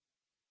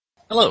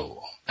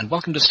Hello, and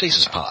welcome to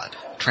Stasis Pod,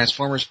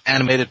 Transformers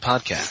animated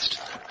podcast.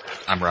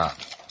 I'm Rob.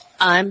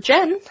 I'm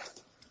Jen.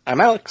 I'm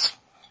Alex.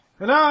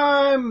 And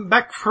I'm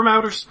back from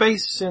outer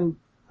space and...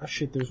 Oh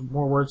shit, there's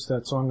more words to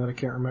that song that I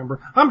can't remember.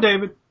 I'm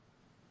David.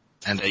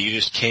 And you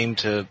just came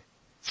to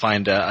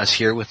find us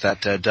here with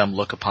that dumb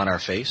look upon our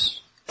face?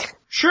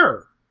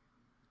 Sure.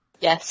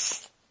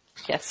 Yes.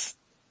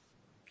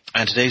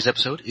 And today's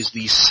episode is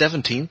the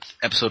 17th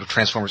episode of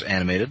Transformers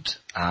Animated,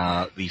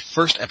 the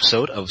first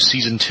episode of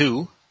Season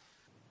 2,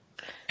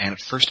 and it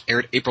first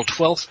aired April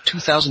 12th,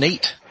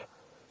 2008.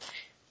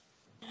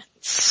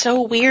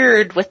 So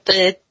weird with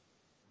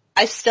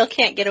I still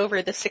can't get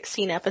over the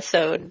 16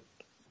 episode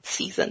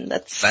season.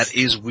 That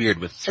is weird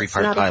with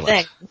three-part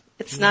pilot.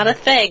 It's not a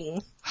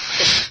thing.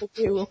 That people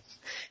do.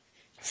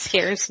 It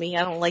scares me.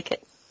 I don't like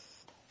it.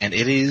 And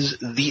it is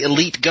the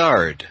Elite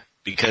Guard,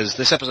 because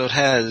this episode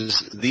has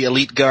the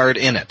Elite Guard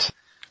in it.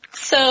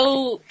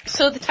 So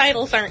the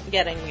titles aren't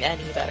getting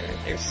any better.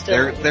 They're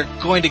still... They're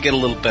going to get a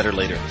little better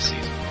later in the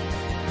season.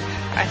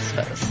 I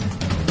suppose.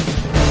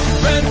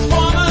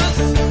 Transformers,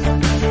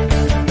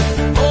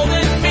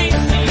 holding me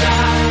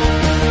tonight.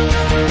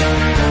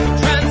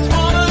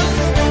 Transformers,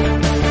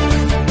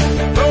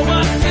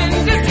 robots in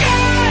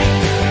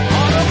disguise.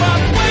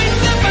 Autobots wage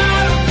the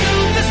battle to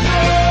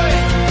destroy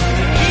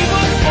the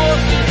evil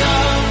forces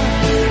of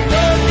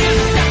the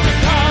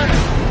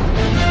Decepticons.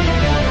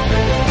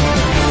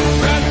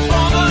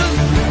 Transformers,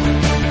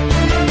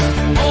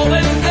 all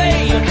as they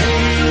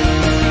appear.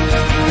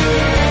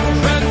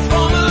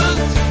 Transformers,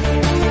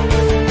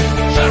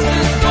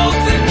 justice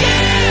goes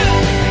again.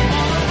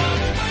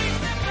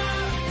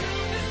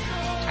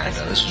 And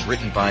this was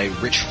written by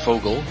Rich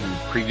Fogel,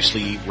 who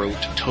previously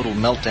wrote Total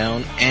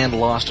Meltdown and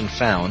Lost and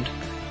Found,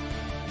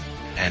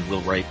 and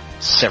will write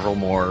several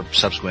more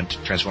subsequent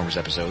Transformers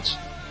episodes.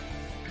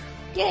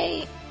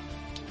 Yay.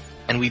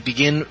 And we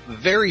begin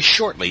very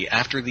shortly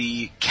after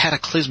the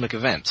cataclysmic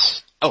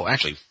events. Oh,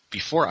 actually,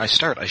 before I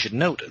start, I should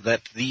note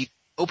that the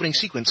opening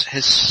sequence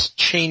has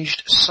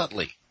changed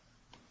subtly.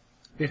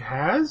 It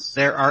has?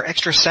 There are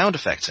extra sound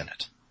effects in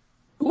it.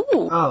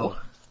 Ooh.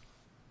 Oh.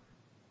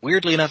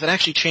 Weirdly enough, it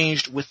actually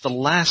changed with the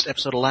last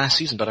episode of last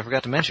season, but I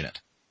forgot to mention it.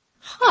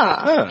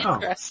 Huh. Oh.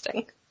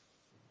 Interesting.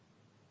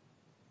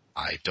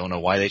 I don't know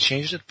why they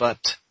changed it,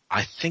 but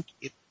I think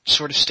it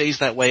sort of stays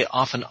that way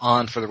off and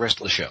on for the rest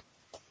of the show.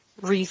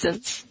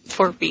 Reasons.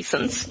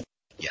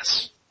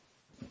 Yes.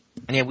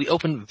 And yeah, we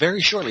open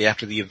very shortly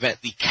after the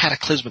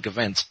cataclysmic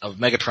events of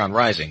Megatron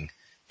Rising,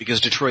 because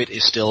Detroit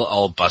is still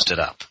all busted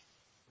up.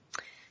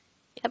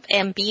 Yep,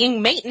 and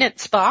being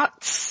maintenance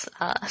bots,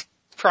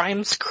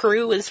 Prime's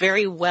crew is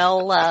very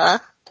well,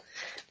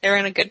 they're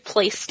in a good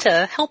place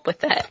to help with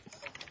that.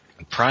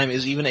 And Prime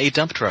is even a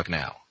dump truck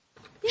now.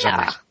 For some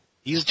Yeah. reason.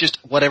 He's just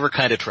whatever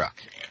kind of truck.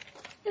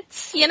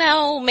 It's,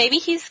 maybe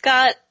he's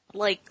got,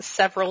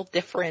 several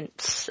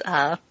different,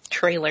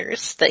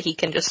 trailers that he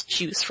can just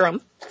choose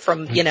from,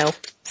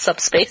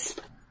 subspace.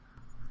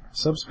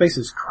 Subspace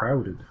is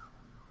crowded.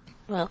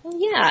 Well,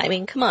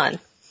 yeah, come on.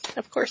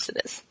 Of course it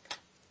is.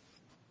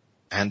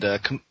 And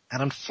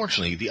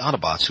unfortunately, the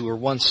Autobots, who were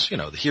once, the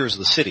heroes of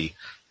the city,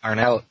 are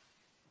now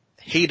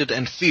hated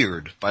and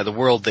feared by the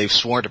world they've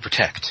sworn to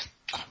protect.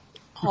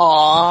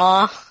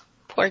 Aww.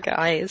 Poor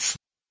guys.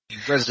 The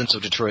residents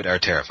of Detroit are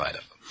terrified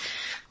of them.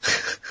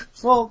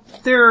 Well,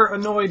 they're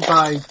annoyed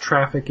by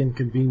traffic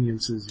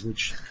inconveniences,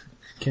 which,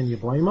 can you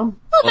blame them?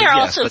 Well, Well, they're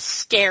yes, also but-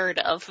 scared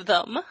of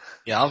them.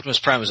 Yeah, Optimus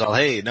Prime is all,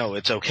 hey, no,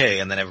 it's okay,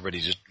 and then everybody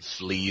just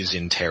flees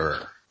in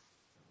terror.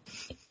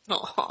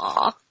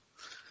 Aww.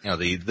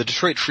 The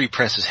Detroit Free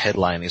Press's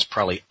headline is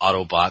probably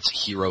Autobots,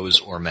 Heroes,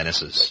 or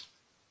Menaces.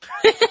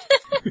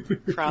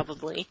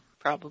 Probably.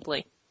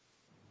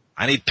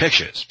 I need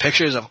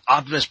pictures of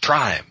Optimus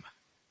Prime.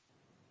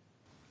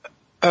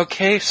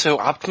 Okay, so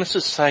Optimus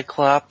is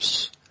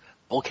Cyclops,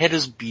 Bulkhead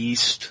is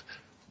Beast,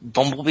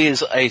 Bumblebee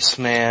is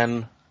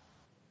Iceman.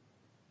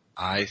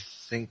 I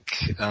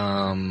think,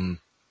 Prowl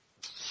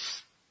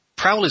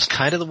is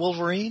kind of the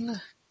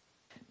Wolverine.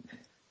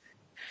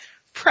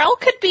 Prowl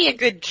could be a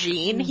good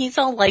Gene. He's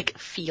all,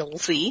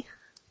 feelsy.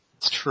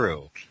 It's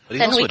true. But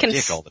he's And also we a can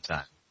dick all the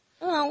time.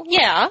 Well,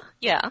 yeah.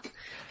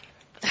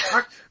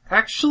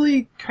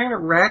 Actually, kind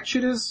of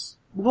Ratchet is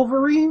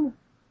Wolverine?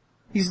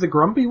 He's the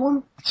grumpy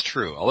one? That's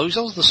true. Although he's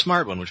always the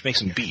smart one, which makes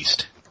him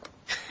Beast.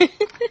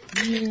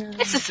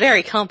 This is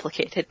very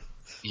complicated.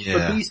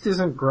 Yeah. But Beast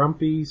isn't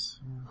grumpy. So...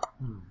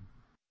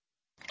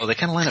 Oh, they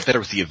kind of line up better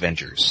with the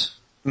Avengers.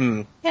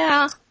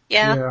 Yeah,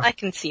 Yeah. I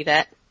can see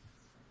that.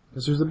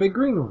 Because there's a big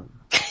green one.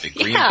 Big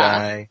green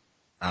Yeah.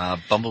 guy.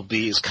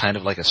 Bumblebee is kind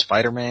of like a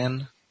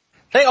Spider-Man.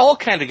 They all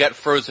kind of got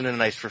frozen in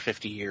ice for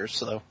 50 years,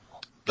 so.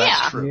 That's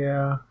Yeah. true.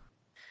 Yeah.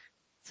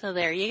 So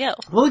there you go.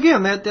 Well,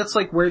 again, that's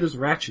where does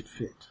Ratchet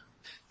fit?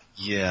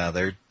 Yeah,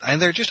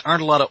 there just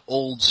aren't a lot of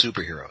old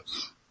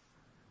superheroes.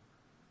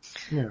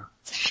 Yeah.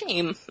 It's a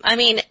shame.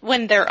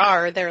 When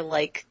they're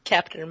like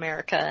Captain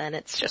America, and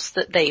it's just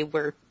that they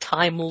were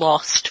time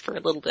lost for a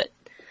little bit.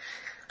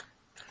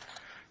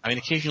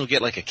 Occasionally you'll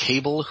get like a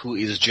Cable who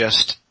is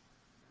just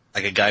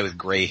Like a guy with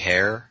gray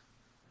hair,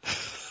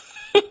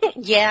 Yeah,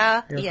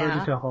 Yeah, it's hard yeah.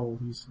 to tell how old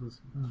he's.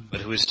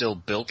 but who is still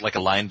built like a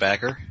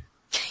linebacker.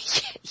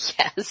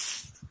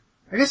 Yes.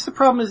 I guess the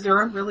problem is there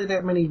aren't really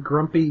that many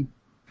grumpy,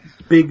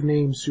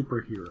 big-name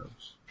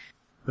superheroes.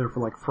 They're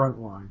for, like,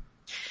 frontline.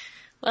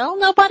 Well,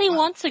 nobody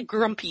wants a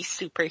grumpy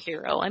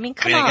superhero. I mean,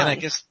 I come mean, again, on. I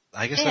guess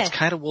Yeah. that's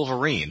kind of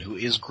Wolverine, who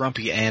is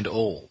grumpy and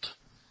old.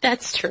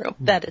 That's true.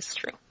 That is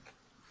true.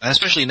 And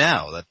especially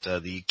now that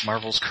the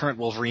Marvel's current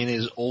Wolverine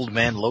is Old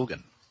Man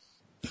Logan.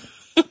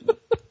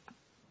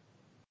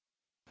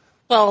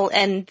 Well,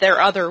 and their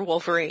other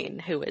Wolverine,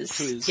 who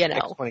is you know,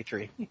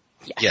 X-23.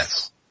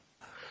 Yes.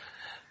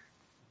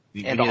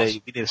 We And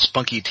need a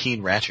spunky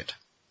teen Ratchet.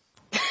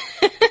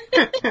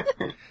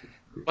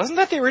 Wasn't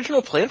that the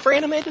original plan for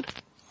animated?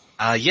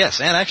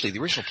 Yes, and actually the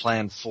original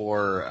plan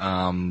for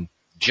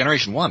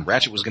Generation 1,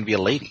 Ratchet was going to be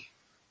a lady.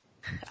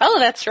 Oh,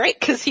 that's right,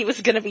 because he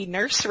was going to be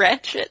Nurse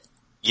Ratchet.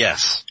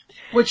 Yes.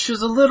 Which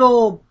is a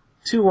little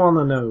too on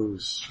the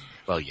nose.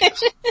 Well,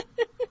 yes.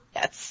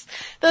 Yes.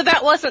 Though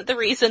that wasn't the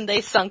reason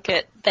they sunk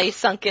it. They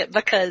sunk it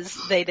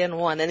because they didn't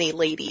want any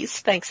ladies.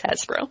 Thanks,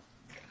 Hasbro.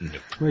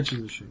 Nope. Which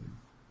is a shame.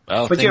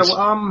 Well, But things-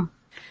 yeah,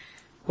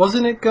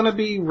 wasn't it gonna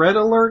be Red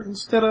Alert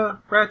instead of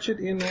Ratchet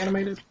in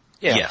animated?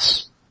 Yeah.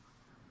 Yes.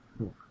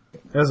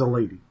 As a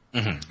lady.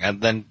 hmm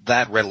And then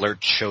that Red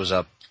Alert shows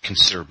up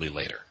considerably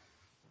later.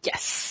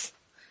 Yes.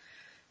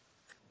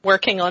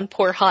 Working on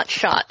poor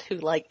Hotshot, who,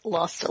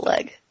 lost a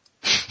leg.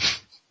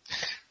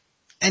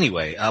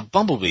 Anyway,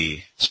 Bumblebee,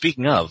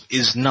 speaking of,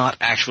 is not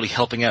actually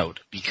helping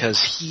out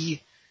because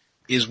he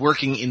is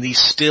working in the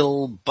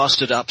still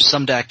busted up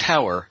Sumdac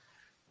Tower,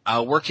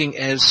 working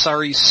as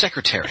Sari's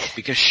secretary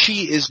because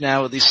she is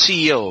now the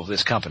CEO of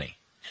this company.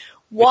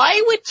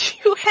 Why would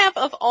you have,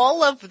 of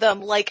all of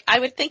them, I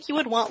would think you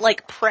would want,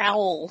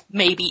 Prowl,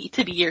 maybe,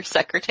 to be your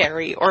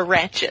secretary, or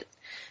Ratchet.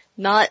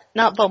 Not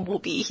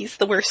Bumblebee, he's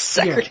the worst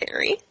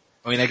secretary.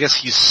 I mean, I guess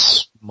he's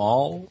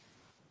small.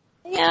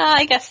 Yeah,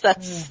 I guess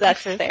that's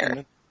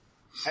fair.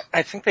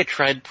 I think they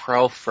tried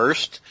Prowl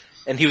first,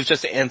 and he was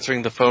just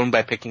answering the phone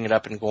by picking it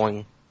up and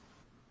going,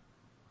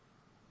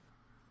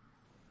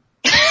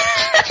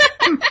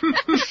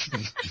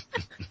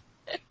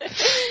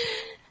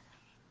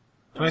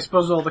 And I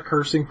suppose all the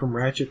cursing from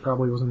Ratchet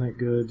probably wasn't that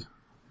good.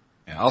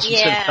 Yeah, also,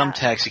 instead of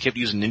thumbtacks, he kept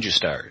using ninja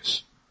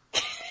stars.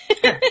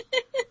 yeah,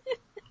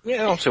 I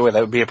don't see why that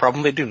would be a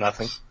problem. They do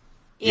nothing.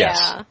 Yes.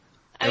 Yeah. I mean,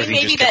 Everything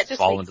maybe just that kept just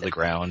falling makes to the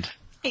ground.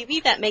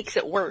 maybe that makes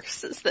it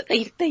worse, is that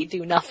they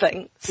do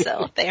nothing,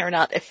 so they are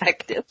not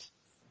effective.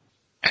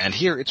 And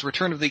here, it's a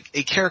return of a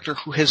character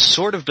who has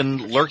sort of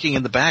been lurking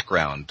in the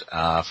background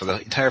for the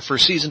entire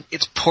first season.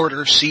 It's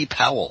Porter C.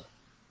 Powell.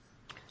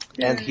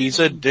 And he's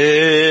a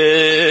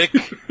dick.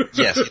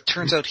 Yes, it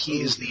turns out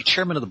he is the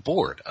chairman of the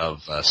board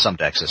of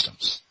Sumdac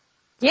Systems.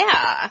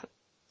 Yeah.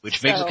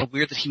 Which makes So- it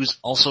weird that he was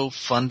also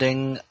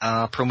funding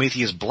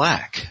Prometheus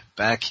Black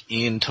back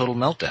in Total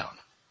Meltdown.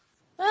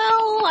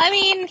 Well, I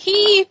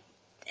mean,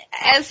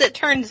 as it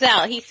turns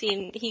out, he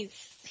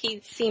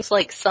seems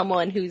like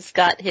someone who's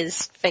got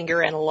his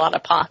finger in a lot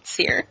of pots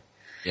here.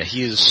 Yeah,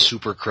 he is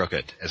super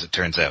crooked, as it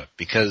turns out,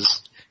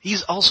 because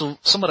he's also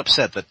somewhat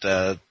upset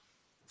that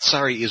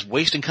Sari is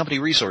wasting company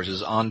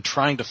resources on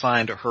trying to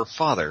find her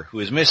father, who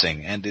is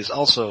missing, and is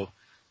also,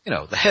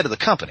 the head of the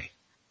company.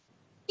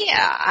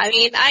 Yeah, I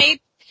mean,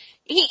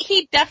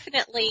 he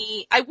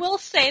definitely, I will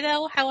say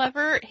though,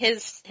 however,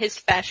 his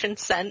fashion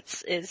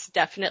sense is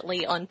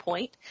definitely on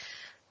point.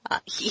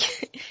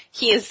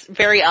 He is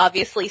very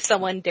obviously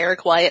someone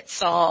Derek Wyatt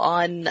saw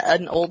on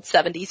an old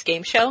 70s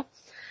game show.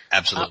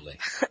 Absolutely.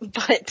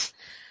 But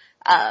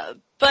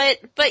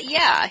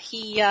yeah,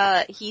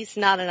 he's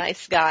not a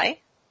nice guy.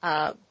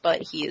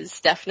 But he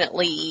is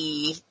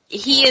definitely,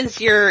 he is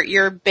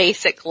your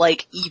basic,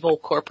 evil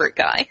corporate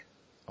guy.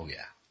 Oh yeah.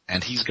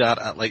 And he's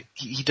got,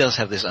 he does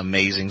have this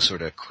amazing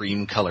sort of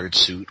cream-colored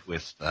suit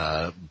with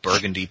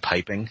burgundy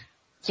piping.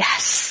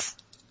 Yes.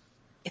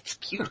 It's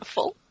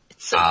beautiful.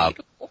 It's so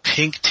beautiful.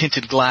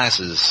 Pink-tinted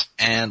glasses,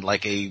 and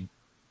what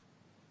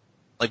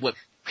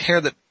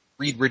hair that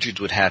Reed Richards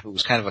would have. It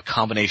was kind of a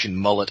combination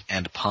mullet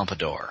and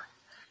pompadour.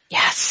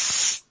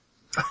 Yes.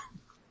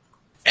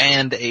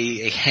 And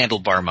a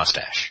handlebar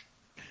mustache.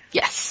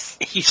 Yes.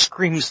 He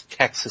screams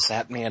Texas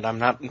at me, and I'm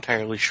not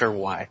entirely sure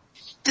why.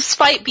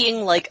 Despite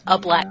being a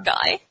black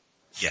guy.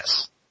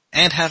 Yes.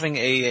 And having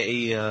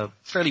a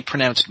fairly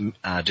pronounced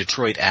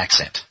Detroit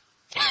accent.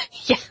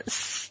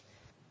 Yes.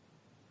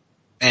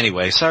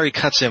 Anyway, Sari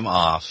cuts him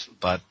off,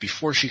 but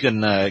before she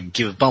can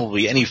give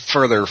Bumblebee any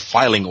further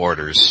filing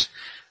orders,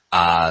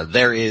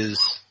 there is,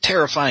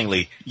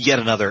 terrifyingly, yet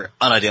another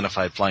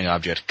unidentified flying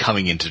object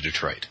coming into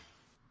Detroit.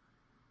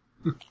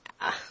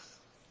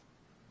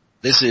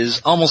 This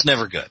is almost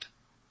never good.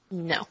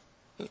 No.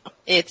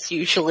 It's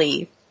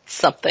usually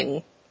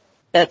something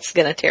that's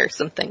gonna tear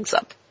some things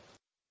up.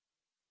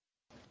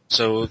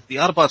 So the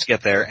Autobots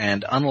get there,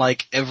 and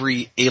unlike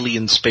every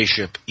alien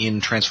spaceship in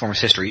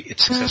Transformers history, it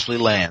successfully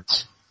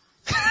lands.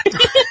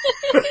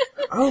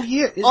 Oh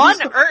yeah, is On this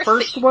the Earth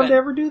first even. one to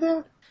ever do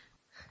that?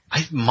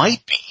 I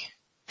might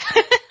be.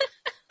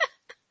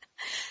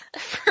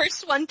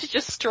 first one to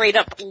just straight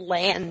up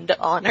land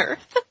on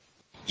Earth.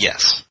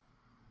 Yes.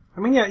 I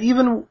mean, yeah,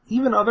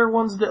 even other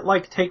ones that,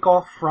 like, take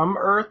off from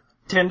Earth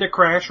tend to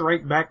crash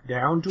right back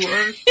down to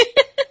Earth.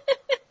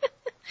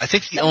 I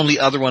think the only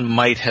other one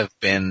might have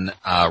been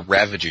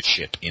Ravager's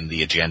ship in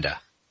the Agenda.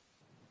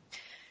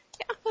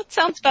 Yeah, that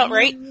sounds about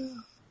right.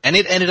 And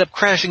it ended up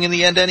crashing in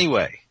the end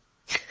anyway.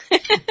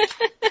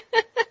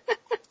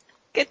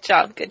 Good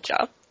job, good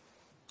job.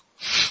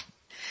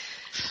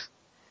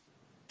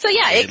 So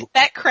yeah,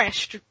 that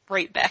crashed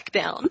right back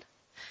down.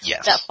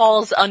 Yes. That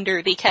falls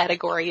under the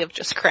category of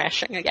just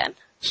crashing again.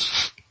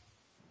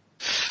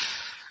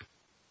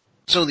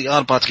 So the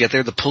Autobots get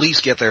there, the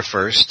police get there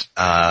first.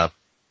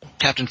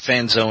 Captain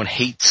Fanzone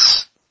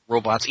hates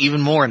robots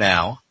even more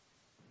now.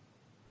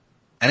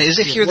 And is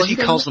it here that he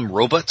calls them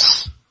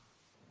robots?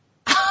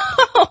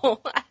 Oh,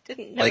 I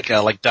didn't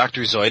know. Like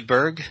Dr.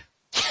 Zoidberg?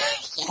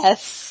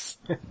 Yes.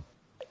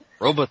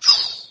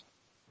 Robots.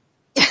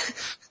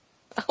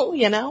 Oh,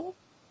 you know.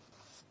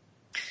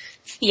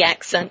 It's the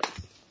accent.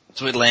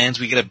 So it lands,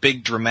 we get a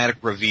big dramatic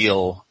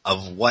reveal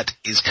of what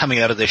is coming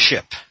out of the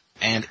ship.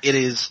 And it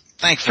is,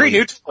 thankfully... 3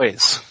 new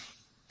toys.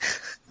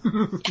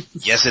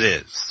 Yes, it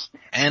is.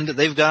 And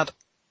they've got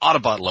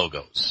Autobot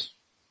logos.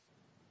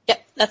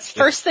 Yep, that's the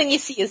first thing you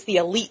see is the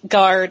Elite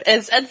Guard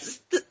as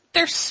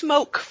there's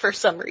smoke for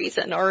some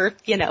reason, or,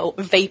 you know,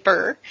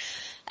 vapor.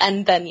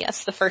 And then,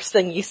 yes, the first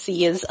thing you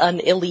see is an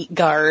Elite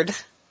Guard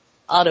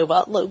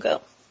Autobot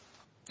logo.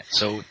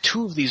 So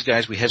 2 of these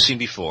guys we have seen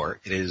before.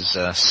 It is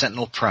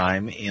Sentinel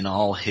Prime in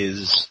all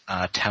his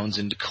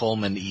Townsend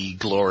Coleman-y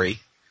glory.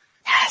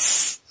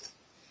 Yes.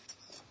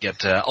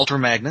 Get Ultra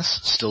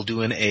Magnus, still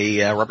doing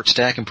a Robert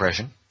Stack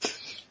impression.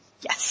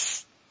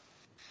 Yes.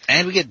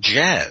 And we get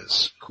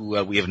Jazz,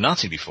 who we have not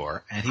seen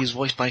before, and he's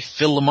voiced by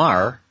Phil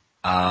Lamar,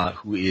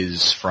 who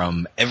is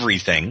from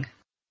Everything.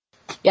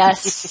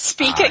 Yes.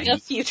 Speaking of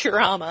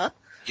Futurama.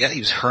 Yeah, he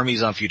was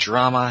Hermes on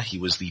Futurama. He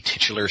was the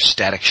titular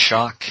Static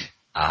Shock.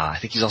 I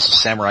think he's also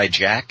Samurai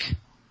Jack.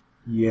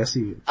 Yes,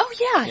 he is. Oh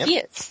yeah, he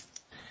is.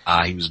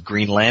 He was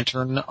Green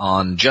Lantern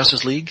on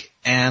Justice League,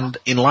 and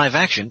in live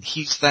action,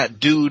 he's that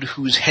dude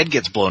whose head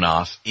gets blown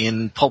off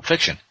in Pulp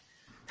Fiction.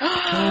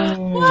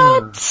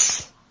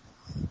 What?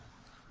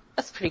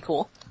 That's pretty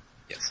cool.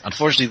 Yes.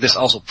 Unfortunately, this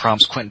also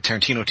prompts Quentin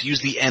Tarantino to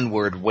use the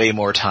N-word way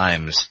more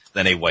times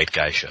than a white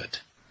guy should.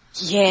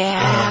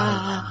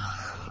 Yeah.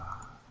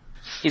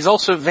 He's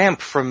also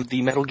Vamp from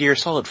the Metal Gear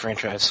Solid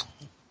franchise,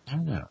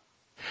 Oh.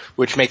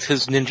 which makes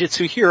his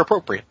ninjutsu here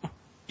appropriate.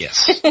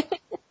 Yes.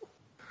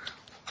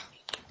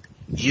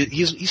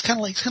 He's kind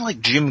of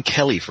like Jim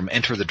Kelly from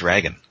Enter the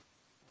Dragon.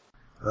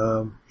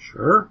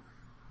 Sure.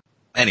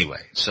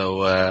 Anyway,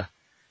 so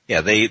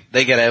yeah, they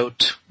get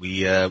out.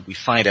 We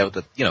find out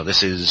that, you know,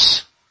 this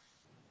is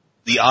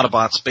the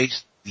Autobot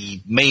space,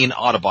 the main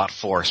Autobot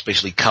force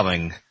basically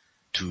coming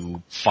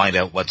to find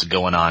out what's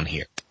going on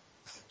here.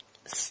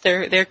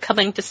 They're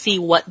coming to see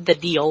what the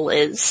deal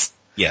is.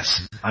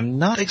 Yes. I'm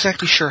not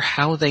exactly sure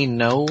how they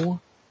know.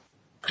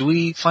 Do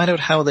we find out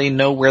how they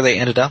know where they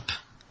ended up?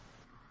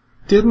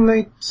 Didn't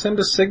they send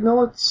a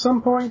signal at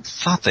some point?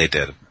 Thought they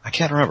did. I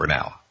can't remember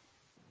now.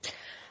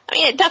 I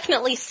mean, it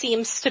definitely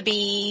seems to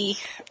be,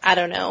 I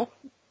don't know.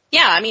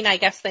 Yeah, I mean, I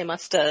guess they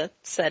must have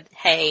said,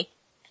 hey,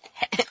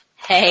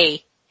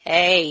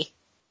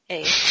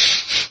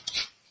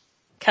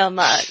 come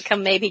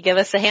maybe give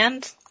us a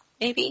hand,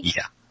 maybe?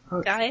 Yeah.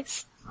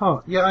 Guys?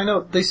 Oh, yeah, I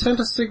know. They sent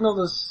a signal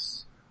to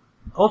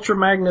Ultra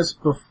Magnus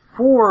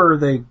before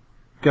they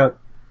got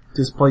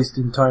displaced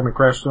in time and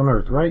crashed on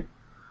Earth, right?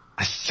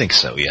 I think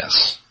so,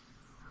 yes.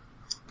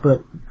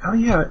 But, oh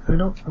yeah,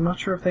 I'm not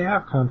sure if they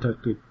have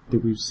contacted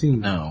that we've seen.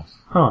 No.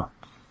 Huh.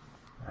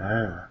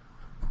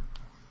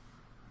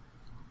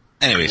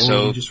 Anyway, Oh,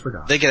 so we just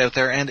forgot. they get out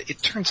there, and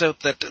it turns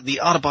out that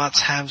the Autobots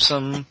have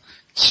some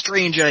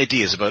strange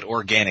ideas about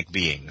organic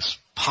beings,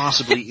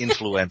 possibly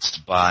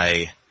influenced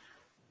by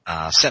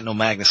Sentinel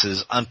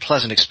Magnus's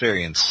unpleasant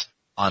experience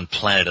on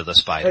Planet of the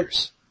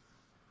Spiders.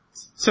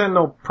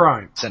 Sentinel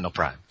Prime. Sentinel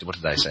Prime. What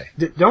did I say?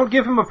 Don't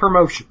give him a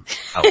promotion.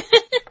 Oh,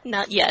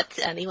 Not yet,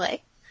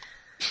 anyway.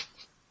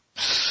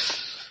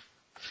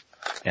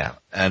 yeah.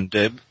 And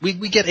we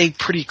get a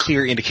pretty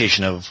clear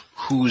indication of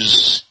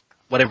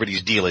what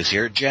everybody's deal is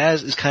here.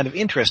 Jazz is kind of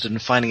interested in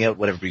finding out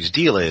what everybody's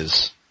deal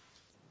is,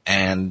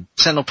 and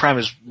Sentinel Prime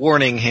is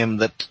warning him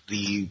that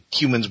the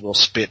humans will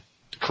spit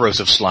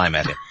corrosive slime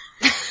at him.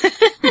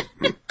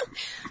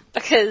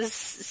 Because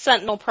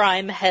Sentinel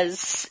Prime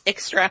has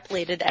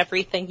extrapolated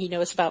everything he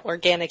knows about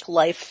organic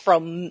life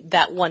from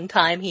that one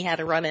time he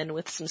had a run-in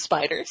with some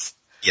spiders.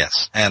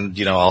 Yes. And,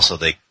 you know, also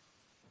they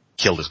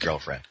killed his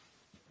girlfriend.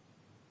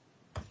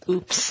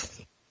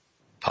 Oops.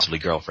 Possibly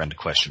girlfriend, ?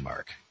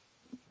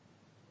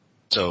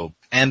 So,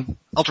 and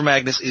Ultra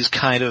Magnus is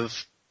kind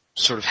of,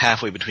 sort of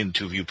halfway between the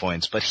two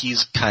viewpoints, but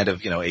he's kind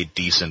of, you know, a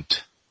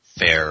decent,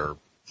 fair,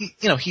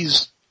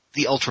 he's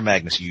the Ultra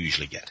Magnus you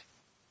usually get.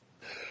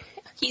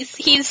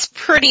 He's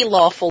pretty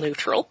lawful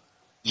neutral.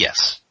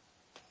 Yes.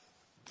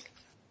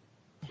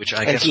 Which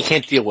I And guess... he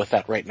can't deal with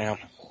that right now.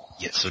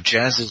 Yes, so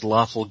Jazz is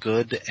lawful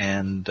good,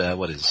 and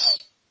what is...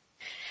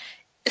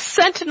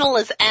 Sentinel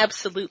is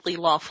absolutely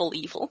lawful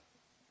evil.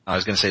 I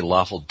was going to say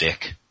lawful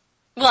dick.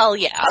 Well,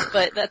 yeah,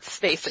 but that's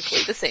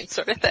basically the same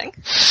sort of thing.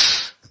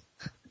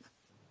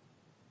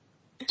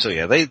 So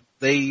yeah,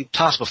 they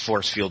toss up a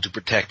force field to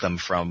protect them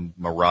from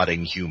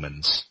marauding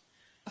humans.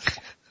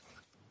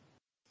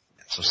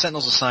 So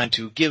Sentinel's assigned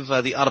to give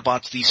the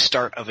Autobots the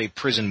start of a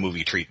prison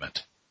movie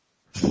treatment.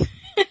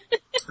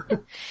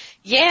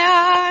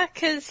 Yeah,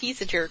 'cause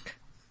he's a jerk.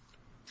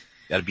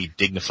 Gotta be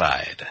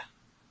dignified.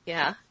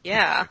 Yeah.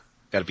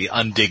 Gotta be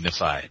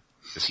undignified.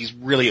 Because he's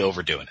really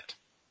overdoing it.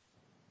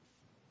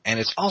 And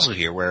it's also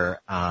here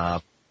where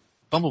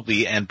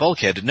Bumblebee and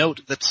Bulkhead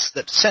note that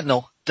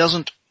Sentinel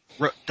doesn't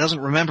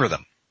remember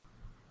them.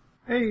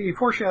 Hey,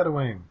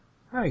 foreshadowing.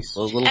 Nice.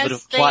 A little As bit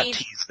of plot they-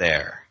 tease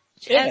there.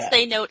 As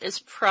they note, is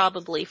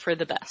probably for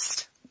the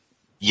best.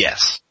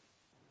 Yes.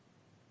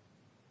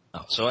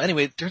 Oh, so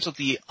anyway, it turns out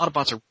the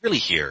Autobots are really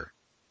here.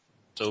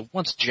 So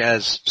once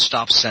Jazz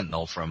stops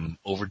Sentinel from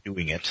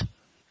overdoing it,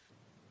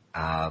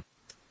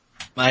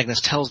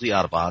 Magnus tells the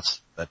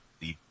Autobots that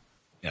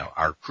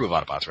our crew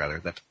of Autobots rather,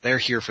 that they're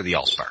here for the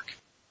Allspark.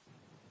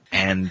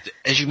 And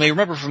as you may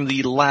remember from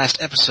the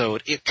last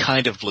episode, it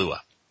kind of blew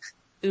up.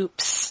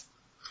 Oops.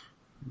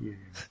 Yeah.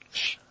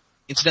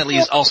 Incidentally,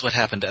 is also what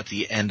happened at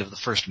the end of the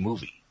first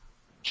movie.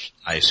 Which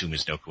I assume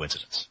is no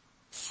coincidence.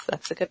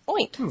 That's a good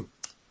point.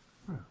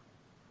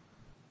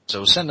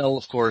 So Sentinel,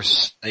 of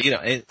course,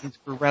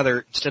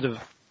 instead of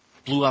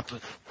blew up,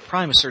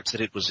 Prime asserts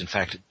that it was in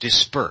fact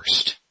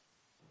dispersed.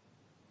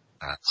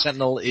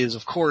 Sentinel is,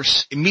 of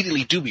course,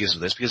 immediately dubious of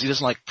this because he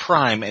doesn't like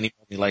Prime any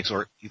more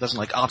than he doesn't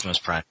like Optimus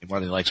Prime any more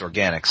than he likes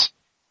organics.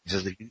 He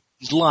says that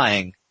he's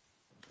lying.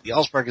 The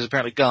Allspark is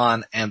apparently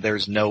gone, and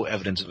there's no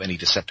evidence of any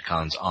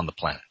Decepticons on the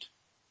planet.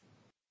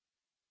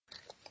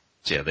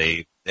 So yeah,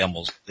 they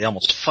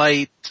almost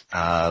fight.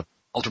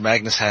 Ultra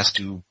Magnus has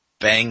to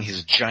bang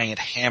his giant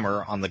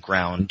hammer on the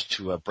ground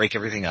to break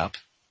everything up.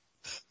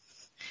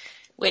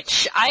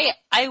 Which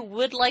I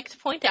would like to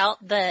point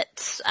out that,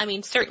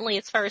 certainly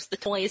as far as the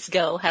toys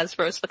go,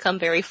 Hasbro's become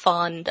very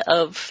fond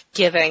of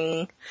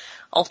giving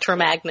Ultra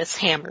Magnus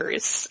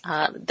hammers.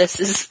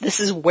 This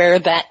is where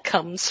that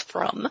comes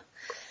from.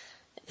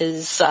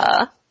 This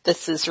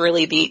is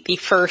really the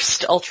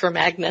first Ultra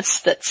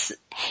Magnus that's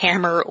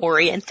hammer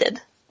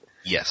oriented.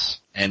 Yes.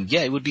 And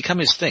yeah, it would become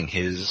his thing.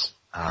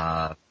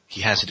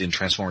 He has it in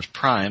Transformers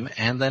Prime,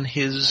 and then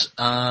his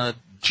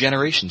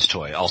Generations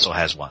toy also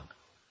has one.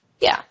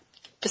 Yeah.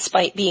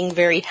 Despite being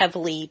very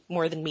heavily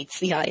more than meets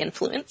the eye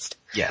influenced.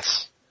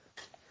 Yes.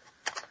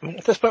 I mean,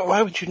 at this point,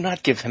 why would you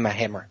not give him a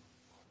hammer?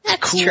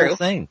 That's Cool true.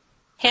 thing.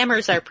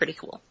 Hammers are pretty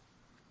cool.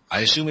 I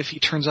assume if he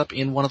turns up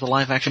in one of the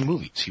live action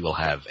movies, he will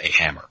have a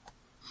hammer.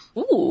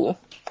 Ooh.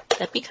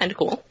 That'd be kinda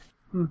cool.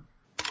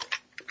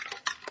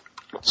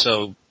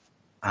 So,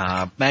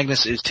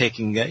 Magnus is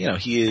taking,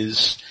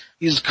 he's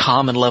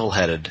calm and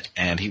level-headed,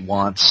 and he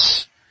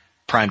wants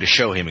Prime to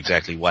show him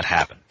exactly what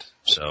happened.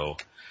 So,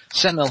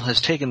 Sentinel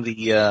has taken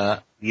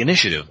the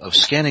initiative of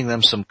scanning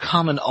them some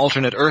common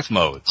alternate Earth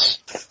modes.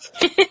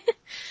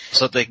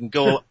 So that they can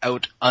go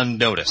out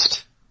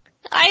unnoticed.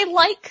 I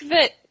like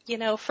that,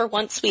 for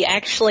once we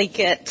actually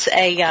get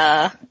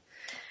a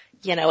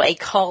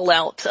call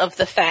out of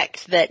the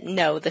fact that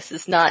no, this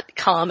is not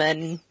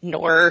common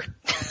nor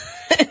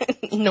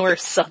nor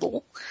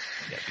subtle.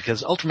 Yeah,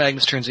 because Ultra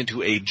Magnus turns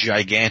into a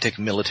gigantic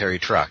military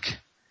truck.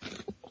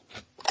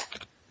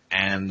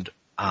 And,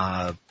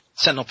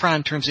 Sentinel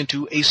Prime turns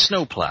into a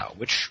snowplow,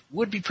 which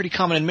would be pretty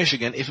common in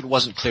Michigan if it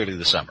wasn't clearly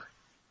the summer.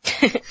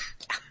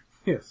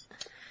 Yes.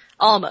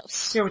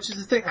 Almost. Yeah, which is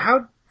the thing.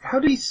 How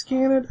did he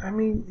scan it?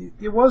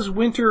 It was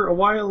winter a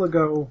while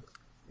ago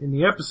in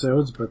the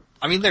episodes, but...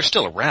 They're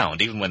still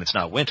around, even when it's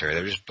not winter.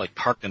 They're just,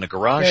 parked in a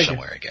garage Yeah,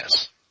 somewhere, I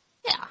guess.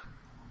 Yeah.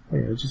 Yeah,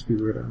 it'd just be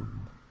weird.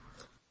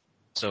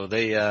 So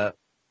they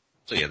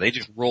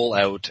just roll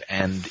out,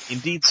 and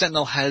indeed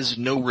Sentinel has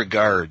no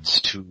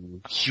regards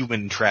to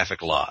human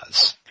traffic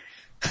laws.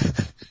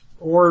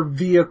 Or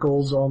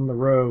vehicles on the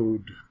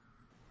road.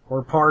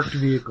 Or parked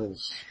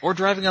vehicles. Or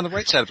driving on the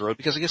right side of the road,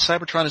 because I guess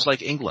Cybertron is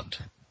like England.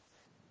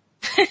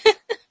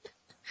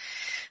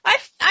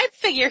 I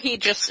figure he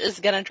just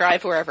is gonna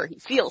drive wherever he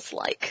feels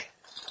like.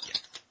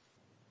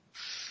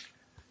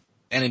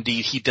 And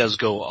indeed, he does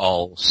go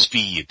all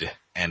speed,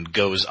 and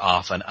goes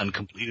off an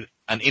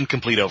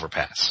incomplete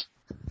overpass.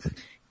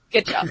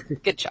 Good job.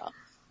 Good job.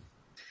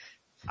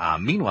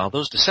 Meanwhile,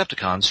 those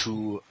Decepticons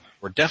who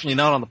were definitely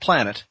not on the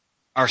planet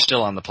are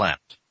still on the planet.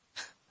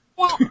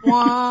 Wah,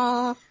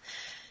 wah.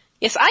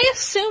 Yes, I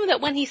assume that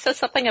when he says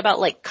something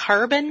about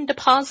carbon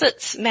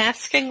deposits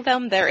masking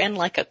them, they're in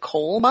a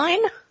coal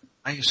mine.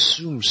 I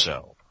assume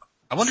so.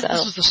 I wonder if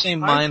this is the same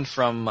mine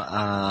from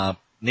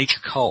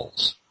Nature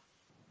Calls.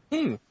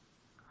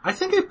 I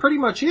think it pretty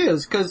much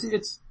is,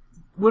 because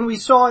when we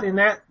saw it in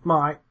that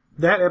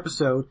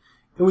episode,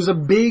 it was a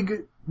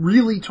big,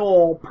 really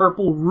tall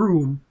purple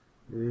room,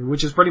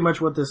 which is pretty much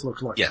what this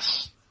looks like.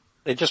 Yes.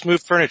 They just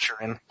moved furniture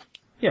in.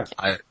 Yeah.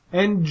 I,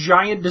 And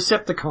giant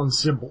Decepticon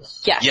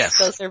symbols. Yes, Yes.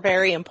 those are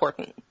very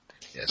important.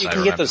 yes, You I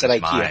can get remember those at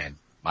this. IKEA.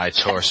 My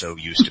torso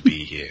used to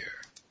be here.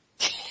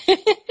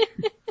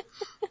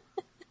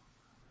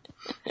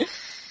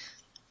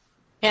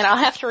 And I'll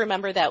have to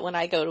remember that when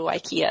I go to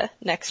IKEA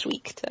next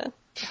week to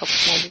help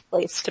my new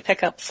place to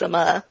pick up some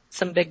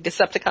big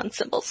Decepticon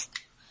symbols.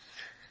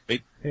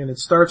 And it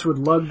starts with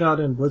Lugnut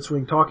and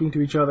Blitzwing talking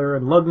to each other,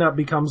 and Lugnut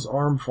becomes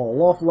arm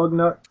fall off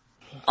Lugnut.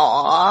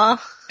 Aww.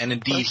 And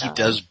indeed, he Poor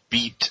does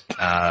beat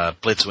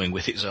Blitzwing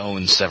with his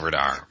own severed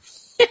arm.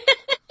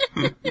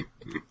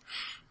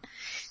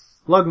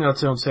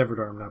 Lugnut's own severed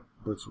arm, not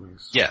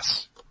Blitzwing's.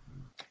 Yes.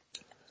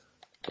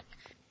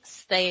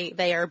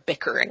 They are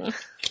bickering.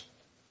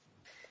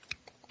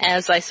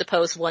 As I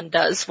suppose one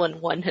does when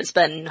one has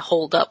been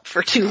holed up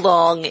for too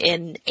long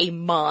in a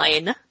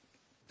mine.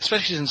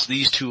 Especially since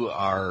these two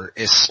are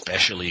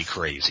especially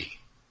crazy.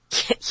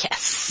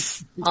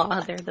 Yes. Aw,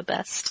 they're the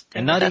best.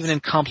 And not even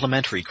in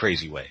complimentary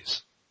crazy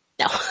ways.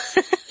 No.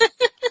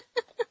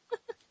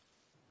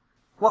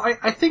 Well,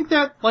 I think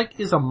that, like,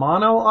 is a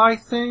mono-eye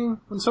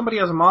thing. When somebody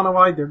has a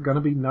mono-eye, they're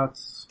gonna be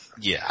nuts.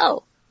 Yeah.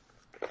 Oh.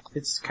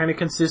 It's kinda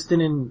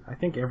consistent in, I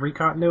think, every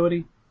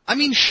continuity. I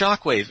mean,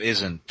 Shockwave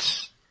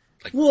isn't...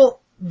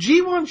 Well,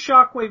 G1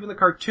 Shockwave in the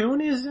cartoon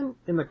isn't.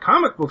 In the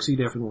comic books, he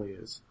definitely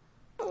is.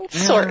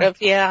 Sort of,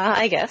 yeah,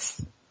 I guess.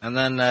 And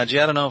then, gee,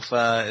 I don't know if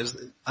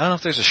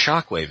there's a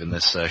Shockwave in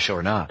this show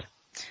or not.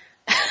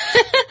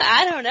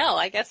 I don't know.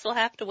 I guess we'll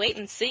have to wait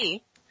and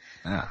see.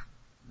 Yeah.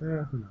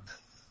 Yeah, who knows?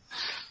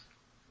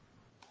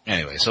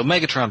 Anyway, so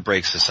Megatron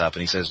breaks this up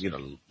and he says,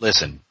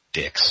 listen,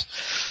 dicks.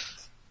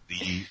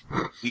 The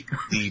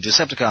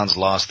Decepticons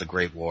lost the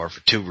Great War for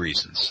two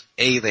reasons.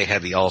 A, they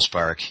had the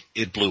Allspark.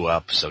 It blew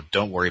up, so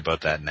don't worry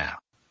about that now.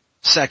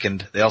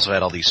 Second, they also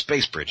had all these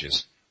space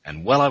bridges.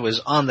 And while I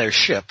was on their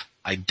ship,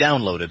 I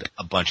downloaded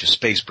a bunch of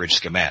space bridge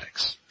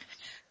schematics.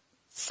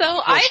 So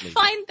I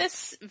find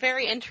this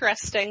very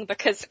interesting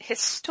because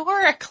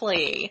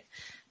historically,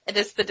 it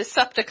is the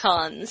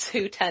Decepticons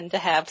who tend to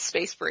have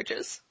space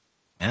bridges.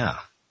 Yeah.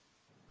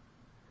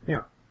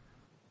 Yeah.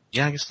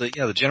 Yeah, I guess the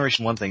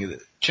Generation 1 thing,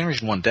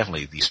 Generation 1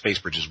 definitely, the space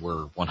bridges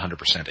were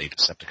 100% a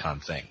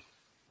Decepticon thing.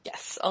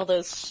 Yes, all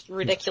those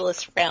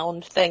ridiculous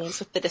round things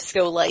with the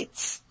disco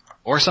lights.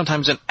 Or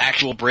sometimes an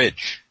actual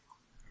bridge.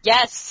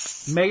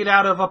 Yes! Made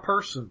out of a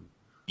person.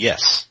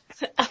 Yes.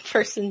 A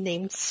person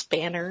named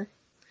Spanner.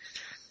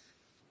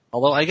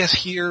 Although I guess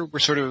here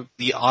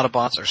the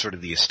Autobots are sort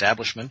of the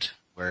establishment,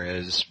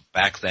 whereas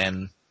back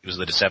then it was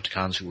the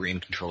Decepticons who were in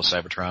control of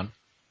Cybertron.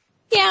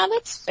 Yeah,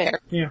 that's fair.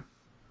 Yeah.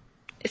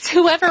 It's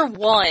whoever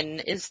won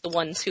is the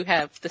ones who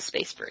have the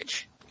space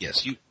bridge.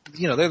 Yes,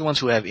 they're the ones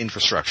who have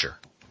infrastructure.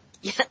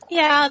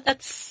 Yeah,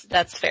 that's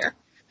fair.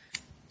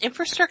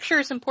 Infrastructure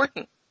is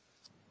important.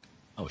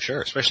 Oh,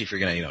 sure, especially if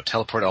you're gonna,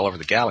 teleport all over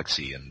the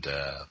galaxy and,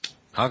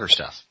 conquer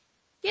stuff.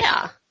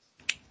 Yeah.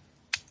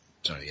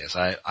 So yes,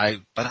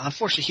 but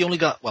unfortunately he only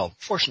got,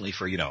 fortunately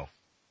for,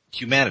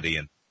 humanity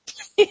and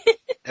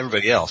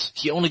everybody else,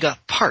 he only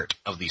got part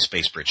of the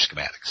space bridge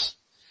schematics.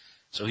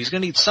 So he's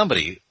gonna need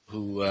somebody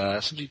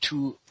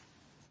to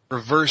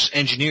reverse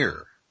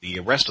engineer the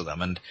rest of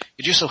them, and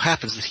it just so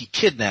happens that he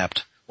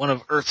kidnapped one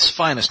of Earth's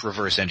finest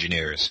reverse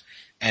engineers,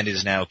 and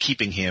is now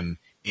keeping him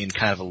in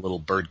kind of a little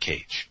bird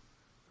cage.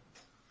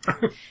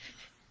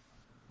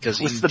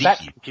 With the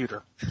Bat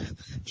computer.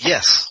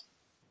 Yes.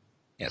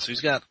 Yeah, so he's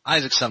got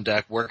Isaac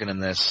Sumdac working in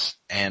this,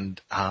 and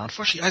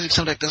unfortunately Isaac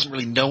Sumdac doesn't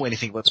really know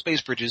anything about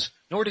space bridges,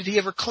 nor did he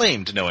ever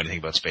claim to know anything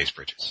about space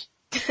bridges.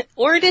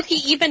 Or did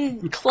he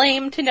even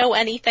claim to know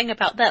anything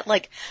about that?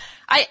 Like,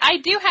 I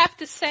do have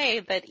to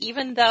say that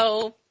even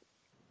though,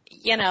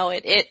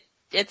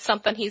 it's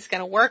something he's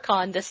gonna work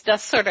on, this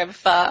does sort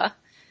of,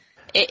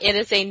 it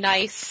is a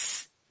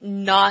nice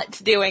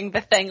not doing the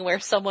thing where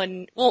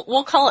someone,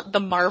 we'll call it the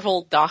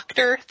Marvel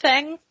Doctor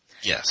thing.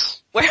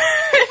 Yes. Where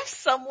if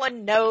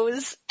someone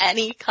knows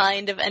any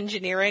kind of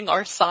engineering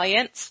or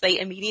science, they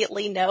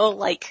immediately know,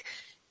 like,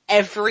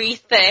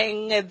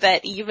 everything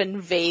that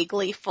even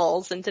vaguely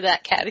falls into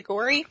that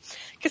category.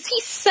 Because he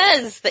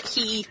says that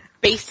he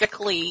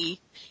basically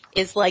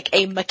is like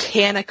a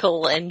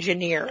mechanical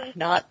engineer,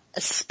 not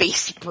a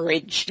space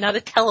bridge, not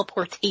a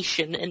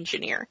teleportation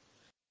engineer.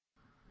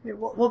 Yeah,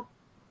 well,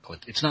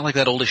 it's not like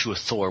that old issue of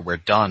Thor where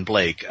Don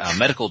Blake, a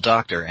medical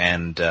doctor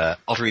and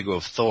alter ego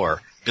of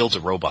Thor, builds a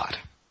robot.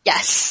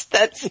 Yes,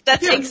 that's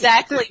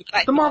exactly what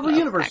I the Marvel thought of,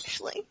 Universe.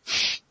 actually.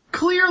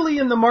 Clearly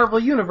in the Marvel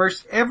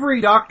Universe, every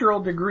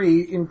doctoral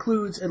degree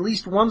includes at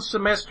least one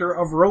semester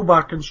of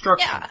robot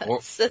construction. Yeah,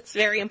 that's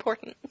very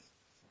important.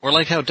 Or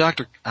like how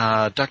Dr.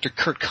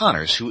 Kurt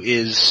Connors, who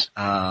is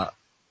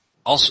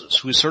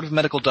sort of a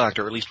medical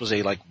doctor, or at least was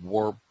a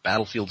war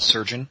battlefield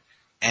surgeon,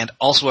 and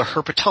also a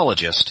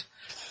herpetologist,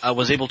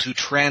 was able to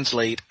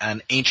translate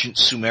an ancient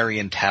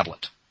Sumerian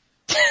tablet.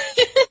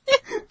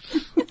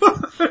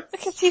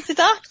 Because he's a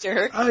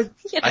doctor. I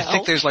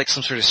think there's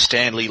some sort of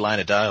Stan Lee line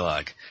of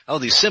dialogue. Oh,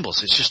 these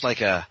symbols, it's just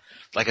like a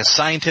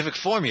scientific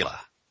formula.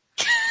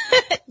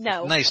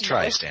 No. Nice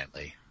try, Stan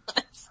Lee.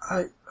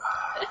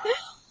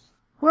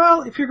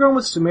 Well, if you're going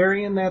with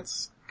Sumerian,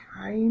 that's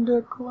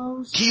kinda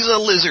close. He's a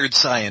lizard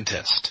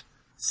scientist.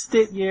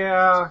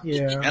 Yeah.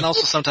 And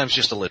also sometimes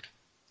just a lizard.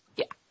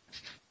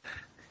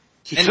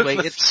 He Anyway,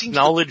 took the it seems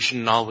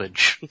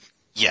knowledge.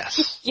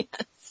 Yes.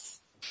 Yes.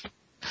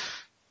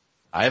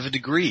 I have a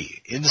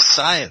degree in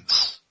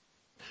science.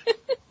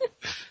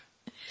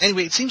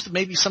 Anyway, it seems that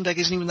maybe Sumdac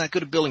isn't even that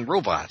good at building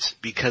robots,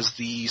 because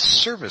the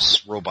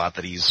service robot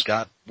that he's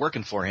got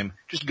working for him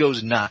just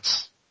goes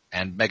nuts,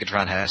 and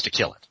Megatron has to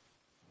kill it.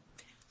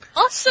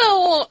 Also,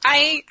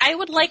 I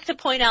would like to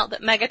point out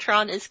that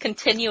Megatron is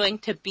continuing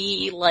to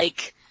be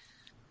like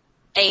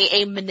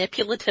a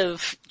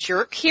manipulative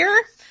jerk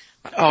here.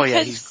 Oh yeah,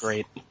 Because he's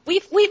great.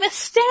 We've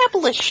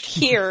established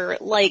here,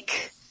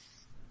 like,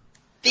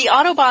 the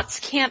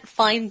Autobots can't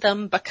find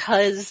them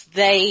because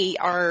they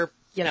are,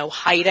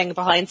 hiding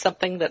behind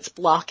something that's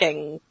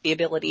blocking the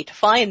ability to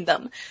find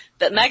them.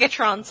 But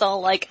Megatron's all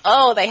like,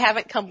 oh, they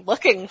haven't come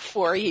looking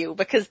for you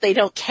because they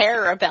don't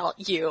care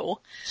about you.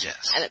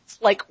 Yes. And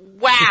it's like,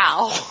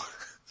 wow.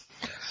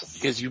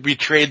 Because you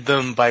betrayed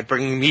them by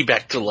bringing me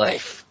back to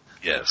life.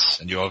 Yes,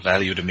 and your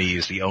value to me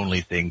is the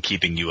only thing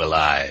keeping you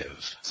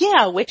alive.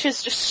 Yeah, which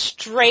is just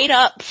straight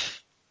up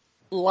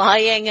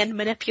lying and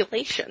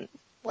manipulation.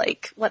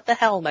 Like, what the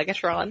hell,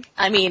 Megatron?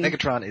 I mean,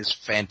 Megatron is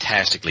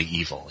fantastically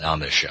evil on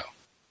this show.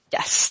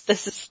 yes,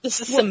 this is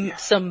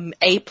some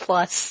A+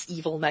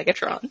 evil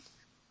Megatron.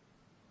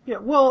 Yeah,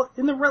 well,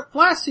 in the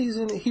last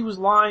season, he was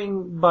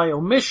lying by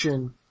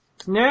omission.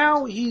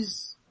 Now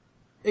he's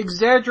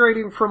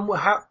exaggerating from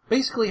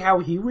basically how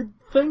he would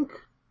think.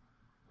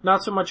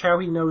 Not so much how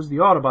he knows the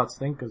Autobots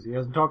think, because he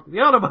hasn't talked to the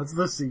Autobots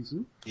this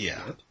season. Yeah.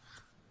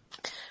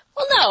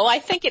 Well, no, I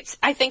think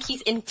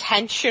he's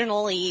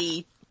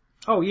intentionally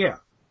Oh yeah.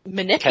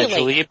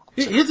 manipulating.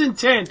 Potentially. His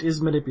intent is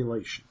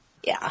manipulation.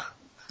 Yeah.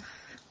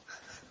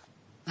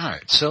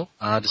 Alright, so,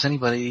 does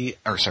anybody,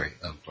 what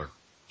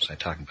was I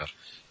talking about?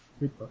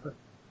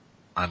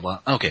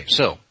 Okay,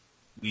 so,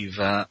 we've,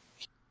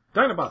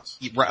 Dinobots.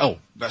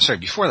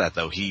 before that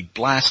though, he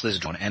blasts this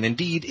drone, and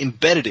indeed,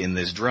 embedded in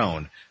this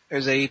drone,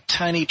 there's a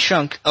tiny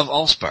chunk of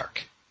Allspark.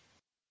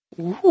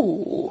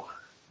 Ooh,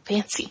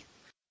 fancy.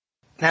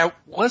 Now,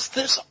 was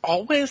this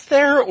always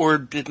there, or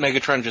did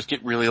Megatron just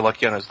get really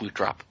lucky on his loot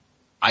drop?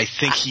 I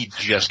think he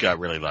just got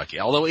really lucky.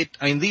 Although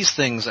these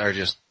things are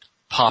just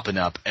popping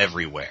up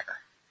everywhere.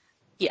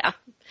 Yeah.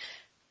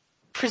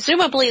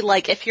 Presumably,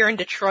 like, if you're in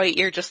Detroit,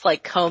 you're just,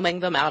 like,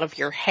 combing them out of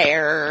your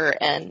hair,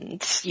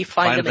 and you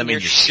find them in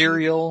your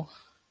cereal.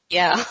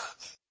 Yeah.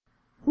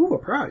 Ooh, a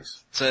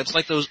prize. So it's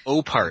like those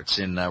O parts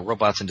in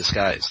Robots in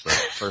Disguise, the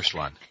first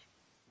one.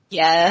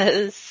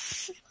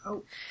 Yes.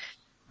 Oh.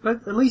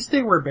 But at least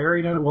they were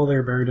buried they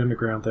were buried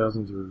underground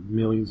thousands or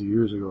millions of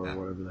years ago or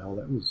whatever the hell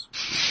that was.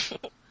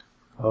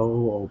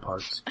 Oh,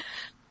 parts.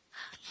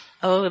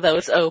 Oh,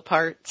 those O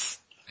parts.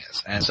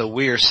 Yes, and so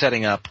we're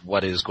setting up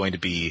what is going to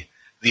be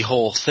the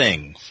whole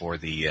thing for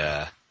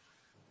the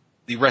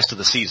rest of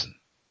the season.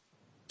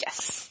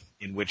 Yes.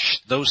 In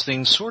which those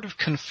things sort of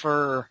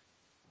confer,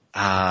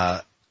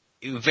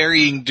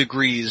 varying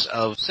degrees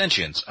of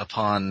sentience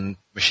upon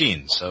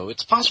machines. So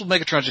it's possible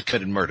Megatron just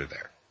committed murder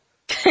there.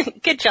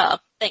 Good job.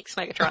 Thanks,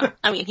 Megatron.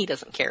 I mean, he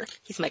doesn't care.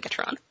 He's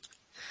Megatron.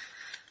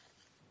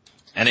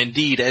 And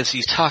indeed, as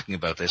he's talking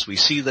about this, we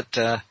see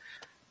that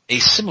a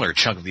similar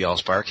chunk of the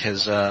Allspark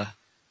has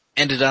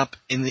ended up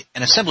in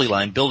an assembly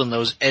line building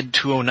those Ed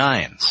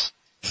 209s.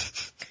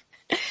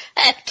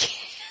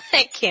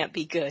 That can't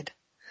be good.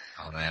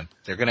 Oh man,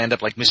 they're gonna end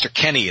up like Mr.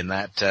 Kenny in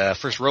that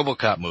first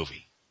RoboCop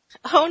movie.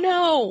 Oh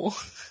no.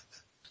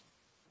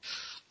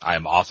 I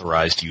am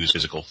authorized to use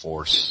physical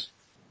force.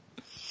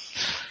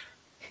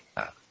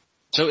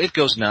 So it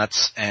goes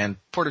nuts, and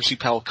Porter C.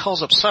 Powell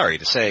calls up Sari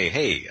to say,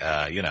 hey,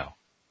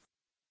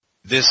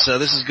 this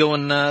is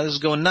going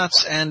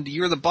nuts, and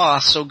you're the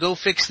boss, so go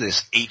fix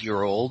this,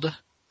 8-year-old.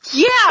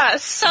 Yeah,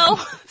 so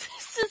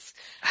this is...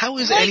 How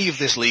is like, any of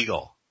this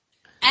legal?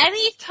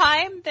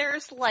 Anytime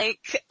there's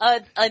like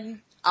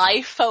an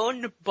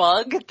iPhone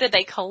bug, that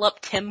they call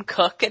up Tim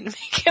Cook and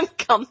make him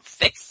come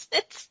fix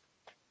it.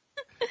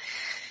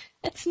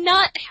 It's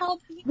not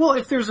helping. Well,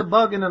 if there's a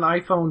bug in an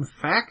iPhone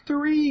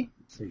factory,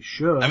 they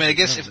should. I mean, I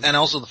guess and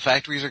also the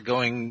factories are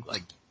going,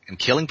 like, and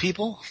killing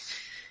people?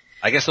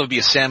 I guess that would be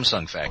a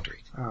Samsung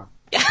factory. Oh.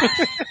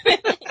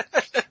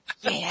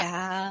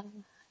 Yeah.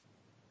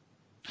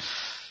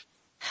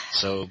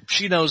 So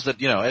she knows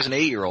that, as an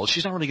 8-year-old,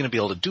 she's not really going to be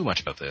able to do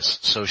much about this.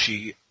 So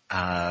she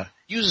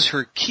uses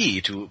her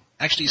key to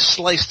actually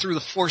slice through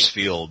the force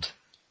field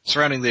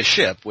surrounding this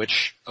ship,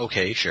 which,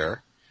 okay,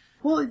 sure.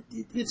 Well,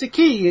 it's a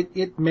key.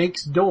 It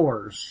makes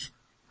doors.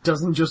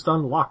 Doesn't just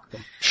unlock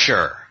them.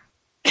 Sure.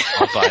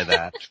 I'll buy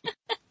that.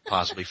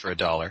 Possibly for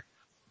 $1.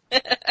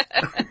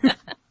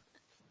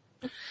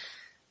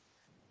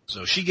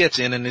 So she gets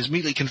in and is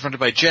immediately confronted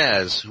by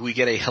Jazz, who we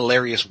get a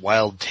hilarious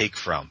wild take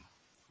from.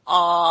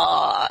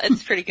 Aw,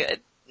 it's pretty good.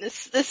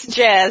 This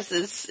Jazz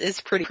is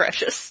pretty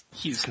precious.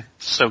 He's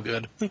so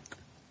good.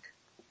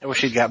 I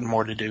wish he'd gotten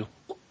more to do.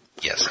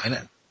 Yes,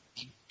 and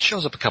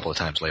shows up a couple of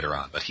times later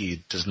on, but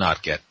we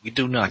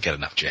do not get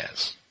enough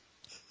Jazz.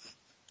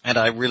 And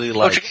I really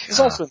like... He's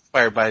also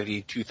inspired by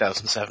the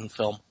 2007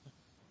 film.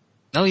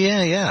 Oh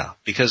yeah.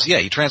 Because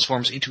he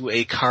transforms into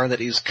a car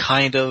that is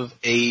kind of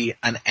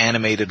an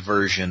animated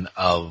version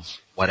of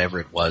whatever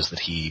it was that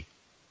he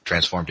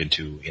transformed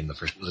into in the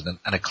first, was it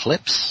an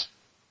Eclipse?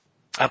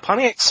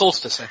 Pontiac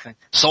Solstice, I think.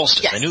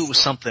 Solstice. Yes. I knew it was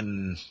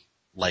something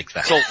like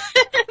that.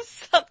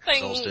 Something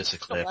Solstice,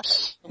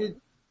 Eclipse.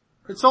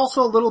 It's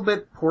also a little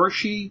bit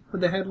Porsche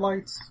with the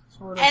headlights,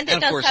 sort of. And it And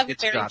of does course, have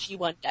it's very got-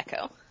 G1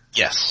 deco.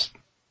 Yes.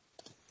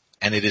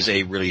 And it is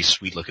a really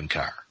sweet looking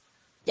car.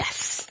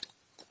 Yes.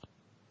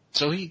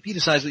 So he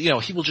decides that,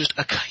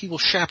 he will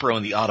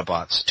chaperone the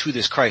Autobots to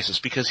this crisis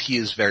because he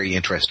is very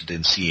interested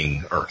in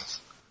seeing Earth.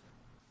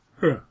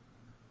 Yeah.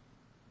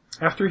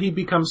 After he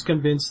becomes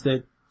convinced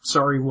that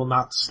Sorry will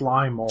not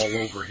slime all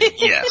over him.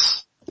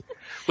 Yes.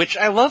 Which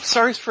I love.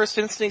 Sorry's first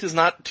instinct is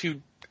not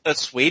to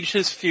assuage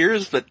his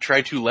fears, but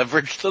try to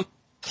leverage them.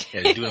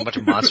 Yeah, he's doing a bunch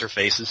of monster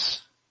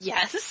faces.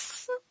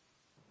 Yes.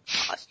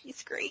 Oh,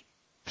 he's great.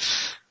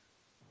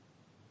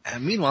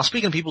 And meanwhile,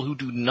 speaking of people who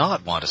do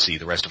not want to see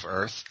the rest of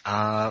Earth,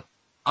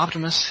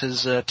 Optimus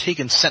has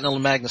taken Sentinel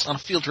and Magnus on a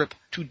field trip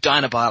to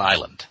Dinobot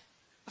Island.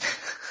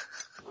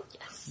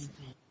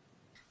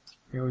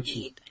 Yeah, which is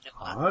Indeed,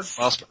 I know. odd.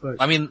 Well,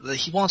 But- I mean,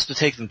 he wants to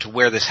take them to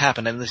where this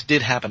happened, and this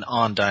did happen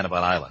on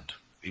Dinobot Island.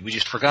 We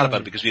just forgot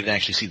about it because we didn't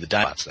actually see the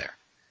Dinobots there.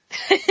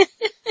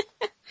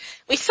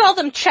 We saw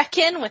them check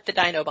in with the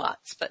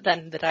Dinobots, but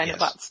then the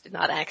Dinobots did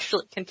not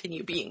actually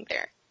continue being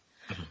there.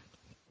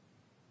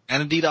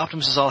 And indeed,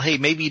 Optimus is all, hey,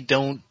 maybe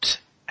don't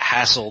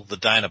hassle the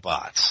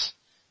Dinobots.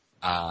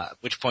 At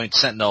which point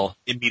Sentinel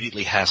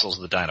immediately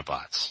hassles the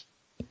Dinobots.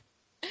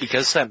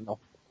 Because Sentinel.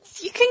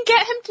 You can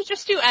get him to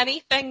just do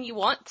anything you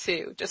want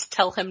to. Just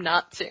tell him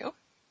not to.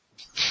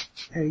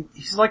 Hey,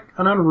 he's like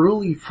an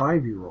unruly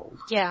 5-year-old.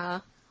 Yeah.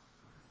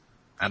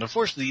 And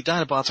unfortunately, the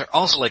Dinobots are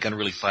also like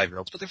unruly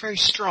 5-year-olds, but they're very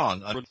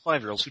strong unruly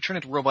 5-year-olds who turn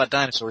into robot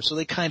dinosaurs, so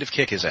they kind of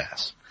kick his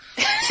ass.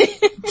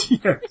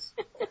 Yes.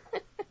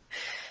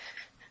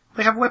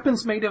 They have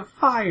weapons made of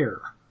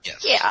fire.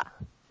 Yes. Yeah.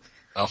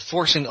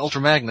 Forcing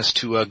Ultra Magnus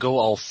to go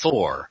all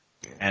Thor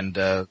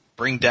and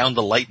bring down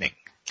the lightning.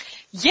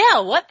 Yeah,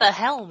 what the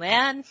hell,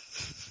 man?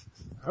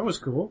 That was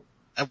cool.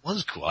 That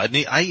was cool.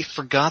 I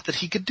forgot that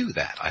he could do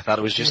that. I thought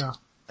it was just Yeah.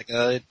 like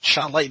a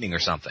shot lightning or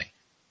something.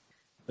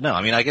 But no,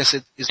 I mean, I guess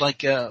it's like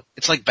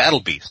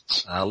Battle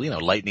Beasts.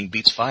 Lightning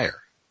beats fire.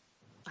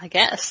 I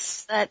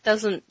guess. That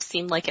doesn't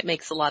seem like it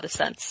makes a lot of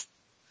sense.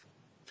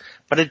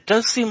 But it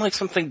does seem like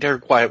something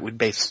Derek Wyatt would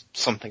base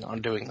something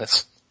on doing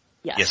this.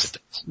 Yes. Yes, it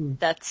does.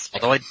 That's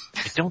fair. Although I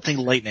don't think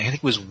lightning, I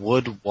think it was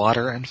wood,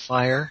 water, and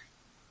fire.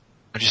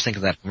 I just think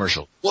of that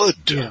commercial. Wood!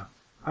 Yeah.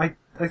 I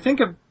think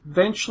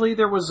eventually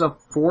there was a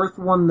fourth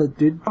one that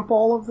did jump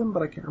all of them,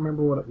 but I can't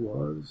remember what it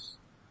was.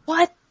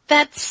 What?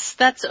 That's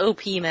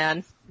OP,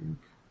 man.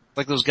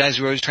 Like those guys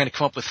who were always trying to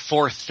come up with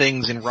 4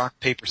 things in rock,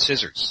 paper,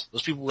 scissors.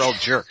 Those people were all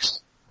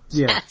jerks.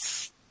 Yeah.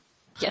 Yes.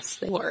 Yes,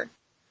 they were.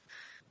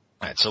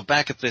 Alright, so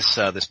back at this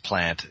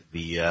plant,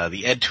 the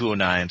Ed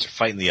 209s are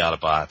fighting the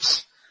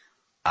Autobots.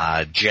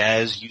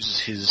 Jazz uses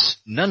his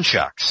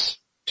nunchucks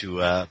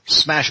to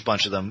smash a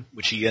bunch of them,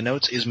 which he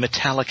notes is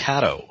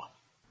Metallicato.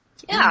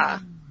 Yeah.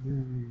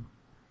 And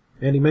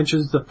he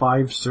mentions the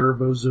 5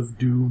 servos of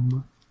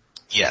doom.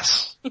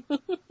 Yes.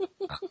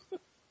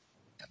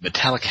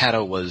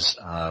 Metallicato was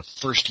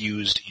first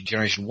used in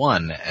Generation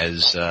 1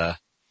 as the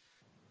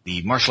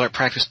martial art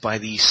practiced by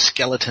the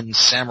skeleton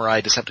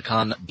samurai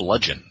Decepticon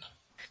Bludgeon.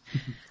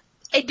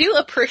 I do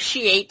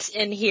appreciate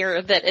in here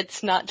that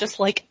it's not just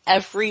like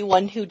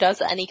everyone who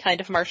does any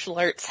kind of martial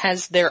arts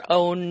has their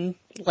own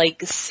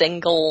like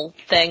single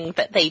thing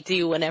that they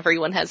do and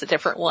everyone has a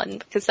different one,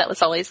 because that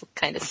was always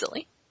kind of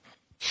silly.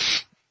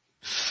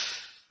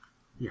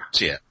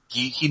 So yeah,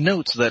 he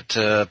notes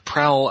that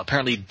Prowl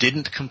apparently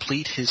didn't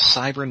complete his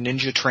cyber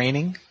ninja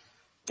training,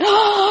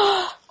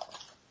 Oh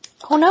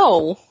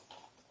no.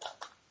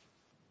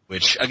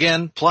 which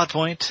again, plot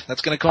point,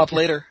 that's gonna come up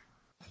later.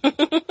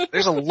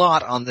 There's a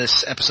lot on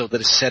this episode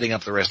that is setting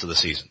up the rest of the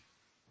season.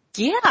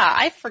 Yeah,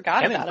 I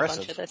forgot And about a impressive.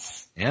 bunch of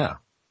this. Yeah.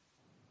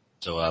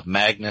 So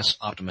Magnus,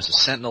 Optimus, and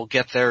Sentinel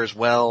get there as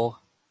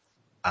well.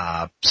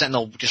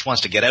 Sentinel just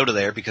wants to get out of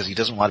there because he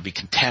doesn't want to be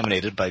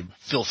contaminated by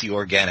filthy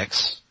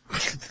organics.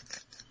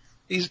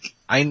 He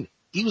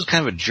was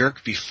kind of a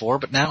jerk before,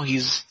 but now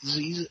he's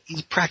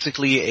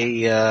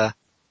practically a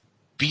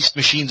Beast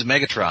Machines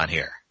Megatron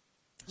here.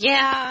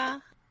 Yeah.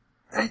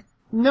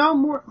 No,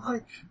 more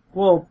like,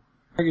 well,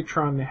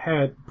 Megatron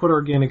had put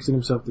organics in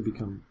himself to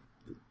become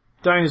a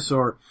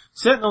dinosaur.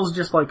 Sentinel's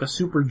just like a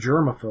super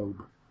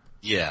germaphobe.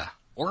 Yeah.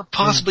 Or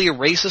possibly a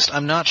racist,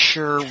 I'm not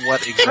sure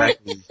what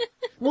exactly.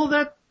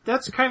 Well,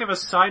 that's kind of a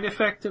side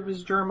effect of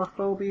his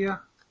germophobia.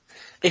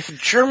 If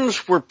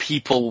germs were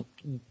people,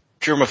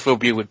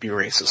 germophobia would be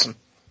racism.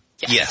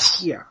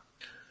 Yes. Yeah.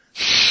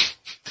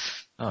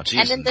 Oh,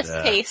 geez. And in this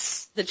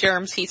case, the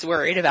germs he's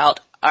worried about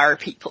are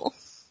people.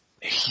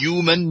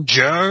 Human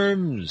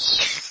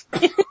germs!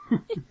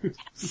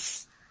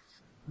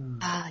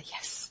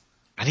 Yes.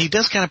 And he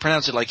does kind of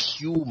pronounce it like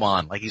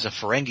human, like he's a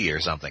Ferengi or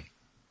something.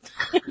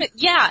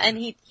 Yeah, and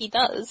he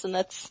does, and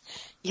that's,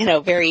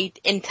 very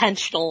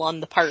intentional on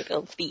the part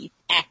of the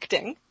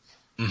acting.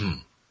 Mm-hmm.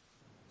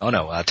 Oh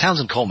no,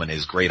 Townsend Coleman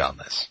is great on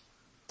this.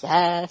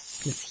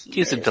 Yes.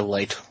 He's a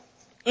delight.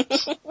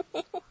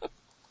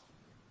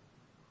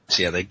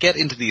 So yeah, they get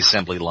into the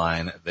assembly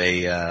line.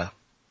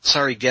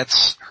 Sari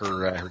gets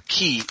her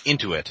key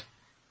into it,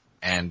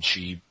 and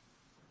she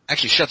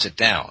actually shuts it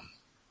down.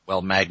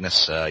 Well,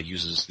 Magnus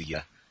uses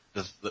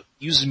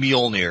uses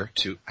Mjolnir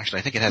to. Actually,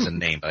 I think it has a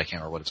name, but I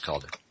can't remember what it's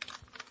called. It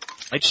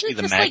might just be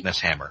the Magnus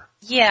hammer.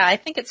 Yeah, I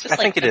think it's just I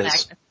think it is.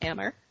 Magnus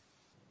hammer.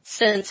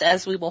 Since,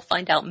 as we will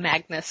find out,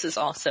 Magnus is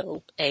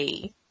also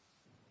a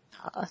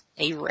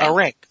rank. A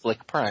rank,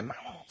 like Prime.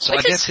 So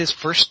I guess his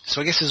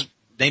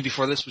name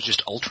before this was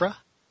just Ultra.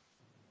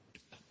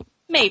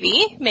 Maybe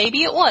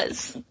it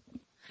was.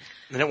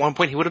 And at one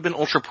point he would have been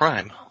Ultra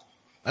Prime.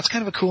 That's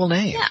kind of a cool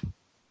name. Yeah.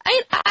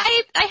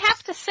 I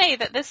have to say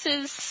that this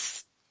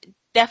is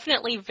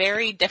definitely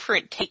very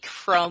different take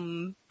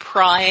from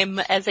Prime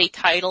as a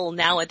title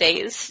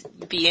nowadays,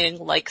 being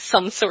like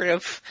some sort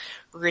of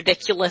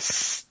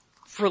ridiculous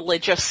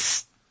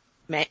religious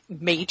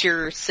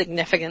major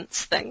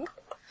significance thing.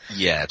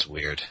 Yeah, it's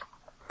weird.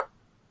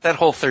 That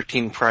whole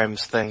 13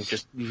 Primes thing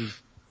just...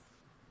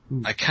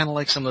 I kind of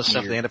like some of the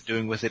stuff Weird. they end up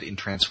doing with it in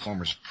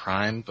Transformers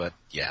Prime, but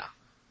yeah.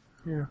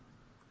 Yeah.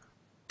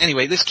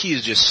 Anyway, this key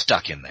is just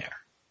stuck in there.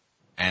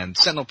 And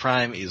Sentinel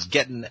Prime is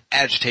getting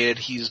agitated.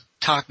 He's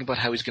talking about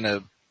how he's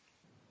gonna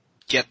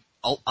get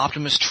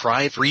Optimus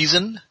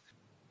Tri-Reason,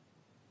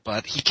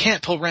 but he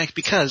can't pull rank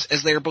because,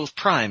 as they are both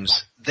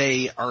Primes,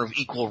 they are of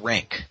equal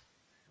rank.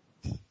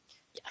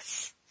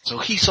 Yes. So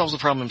he solves the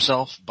problem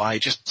himself by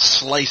just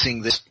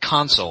slicing this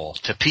console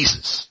to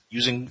pieces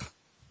using...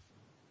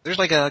 There's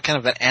like a kind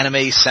of an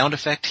anime sound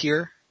effect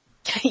here.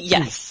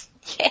 Yes.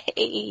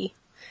 Yay.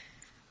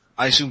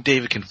 I assume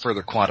David can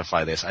further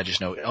quantify this. I just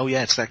know, oh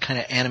yeah, it's that kind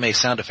of anime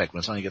sound effect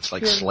when something gets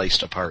like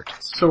sliced apart.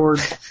 Sword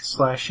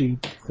slashy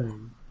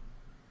thing.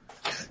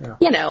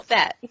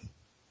 That.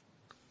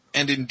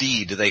 And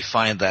indeed, they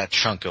find that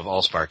chunk of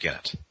Allspark in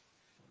it.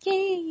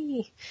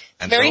 Yay.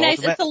 And Very so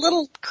nice. It's a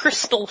little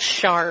crystal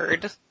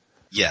shard.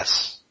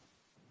 Yes.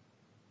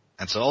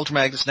 And so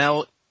Ultramagnus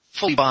now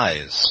fully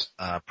buys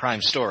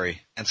Prime's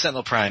story, and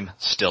Sentinel Prime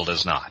still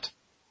does not.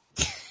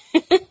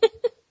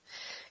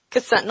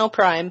 Because Sentinel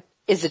Prime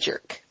is a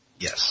jerk.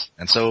 Yes.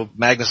 And so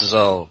Magnus is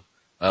all,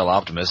 well,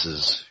 Optimus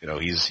is,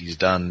 he's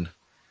done,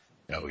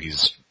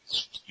 he's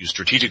used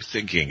strategic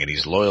thinking and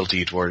he's loyal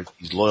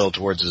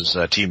towards his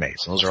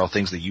teammates. And those are all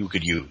things that you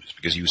could use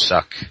because you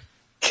suck.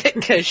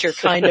 Because you're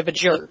kind of a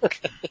jerk.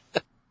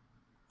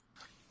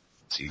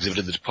 So he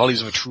exhibited the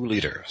qualities of a true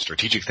leader,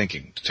 strategic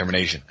thinking,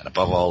 determination, and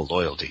above all,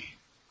 loyalty.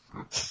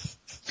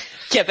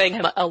 Giving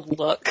him a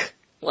look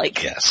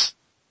like Yes.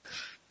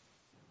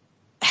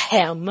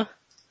 hem.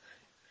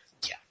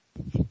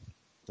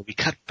 So we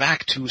cut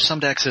back to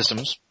Sumdac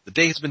Systems. The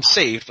day has been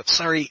saved, but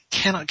Sari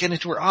cannot get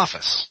into her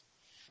office.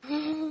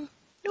 No.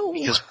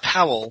 Because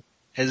Powell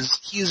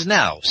he is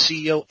now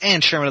CEO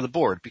and chairman of the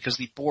board, because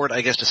the board,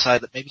 I guess,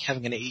 decided that maybe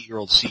having an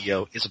 8-year-old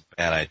CEO is a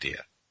bad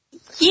idea.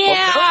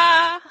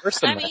 Yeah. Worse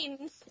than I that.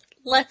 mean,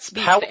 let's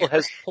be Powell fair.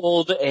 has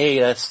pulled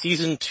a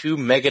season 2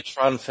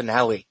 Megatron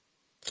finale.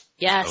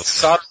 Yes.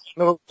 Sari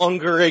no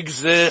longer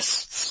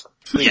exists.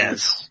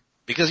 Yes.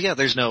 Because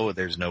there's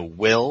no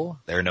will,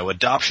 there are no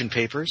adoption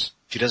papers,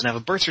 she doesn't have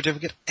a birth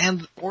certificate,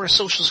 or a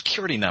social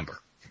security number.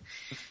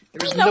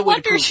 There's no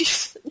way to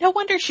prove... No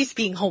wonder she's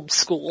being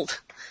homeschooled.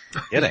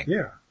 Kidding.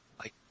 Yeah.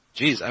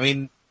 Geez, I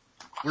mean,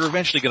 we're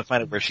eventually gonna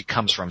find out where she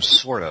comes from,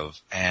 sort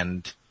of,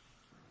 and...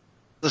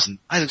 Listen,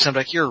 Isaac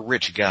Sumdac, you're a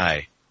rich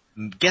guy.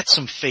 Get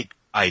some fake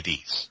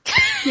IDs.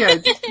 Yeah,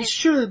 it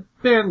should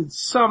have been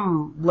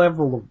some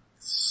level of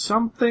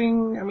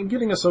something. I mean,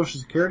 getting a social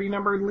security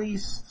number at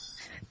least.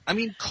 I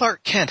mean,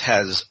 Clark Kent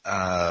has,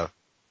 a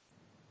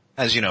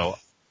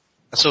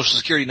social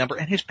security number,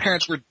 and his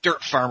parents were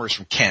dirt farmers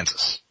from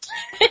Kansas.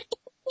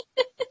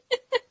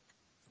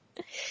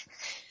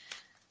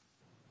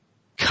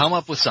 Come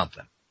up with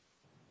something.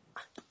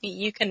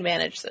 You can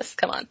manage this.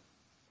 Come on.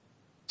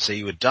 Say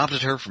you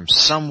adopted her from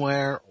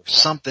somewhere or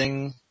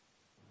something.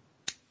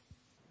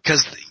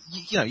 Cause,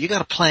 you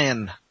gotta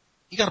plan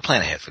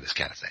ahead for this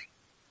kind of thing.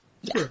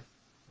 Yeah.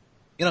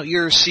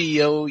 You're a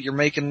CEO, you're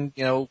making,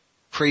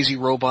 crazy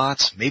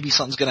robots, maybe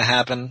something's gonna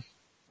happen.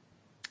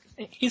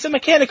 He's a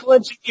mechanical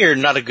engineer,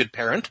 not a good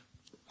parent.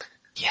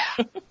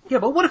 Yeah. Yeah,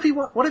 but what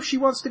if she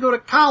wants to go to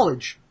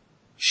college?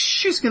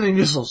 She's gonna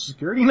need a social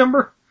security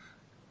number.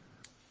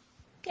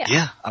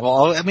 Yeah.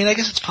 Well, I mean, I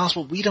guess it's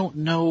possible. We don't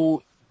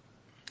know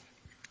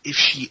if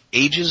she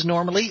ages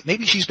normally.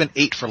 Maybe she's been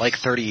 8 for like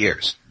 30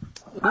 years.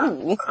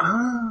 Ooh.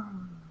 I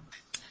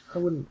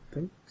wouldn't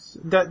think so.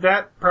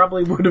 That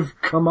probably would have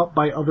come up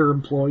by other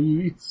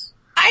employees.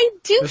 I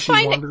do Does she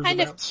find it wonder kind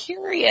about? of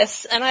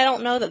curious, and I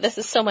don't know that this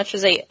is so much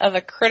as of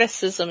a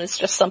criticism. It's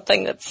just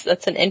something that's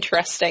an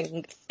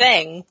interesting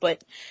thing.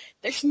 But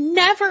there's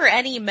never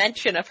any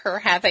mention of her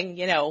having,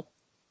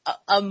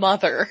 a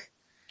mother.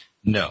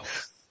 No.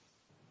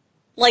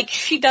 Like,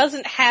 she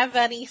doesn't have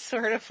any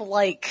sort of,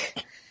 like,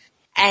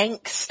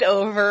 angst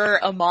over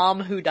a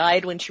mom who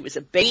died when she was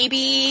a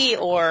baby,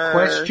 or...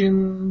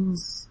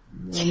 Questions?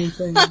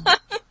 Anything?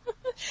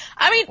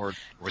 I mean, Or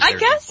was I there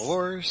guess-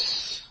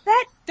 divorce?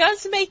 that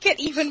does make it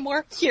even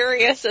more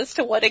curious as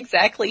to what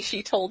exactly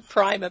she told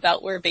Prime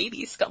about where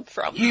babies come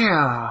from.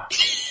 Yeah.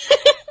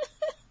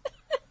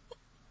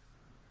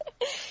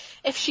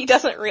 If she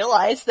doesn't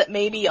realize that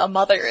maybe a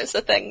mother is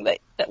a thing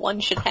that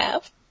one should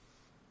have.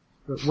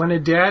 But when a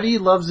daddy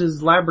loves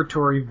his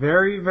laboratory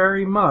very,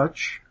 very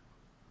much...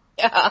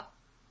 Yeah.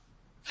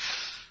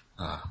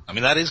 I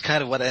mean, that is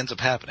kind of what ends up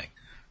happening.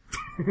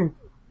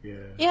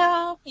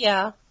 Yeah.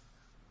 Yeah.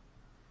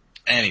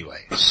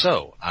 Anyway,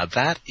 so,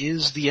 that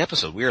is the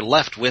episode. We are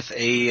left with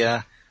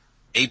a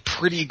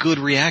pretty good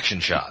reaction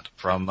shot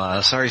from,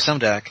 Sari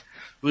Sumdak,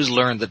 who's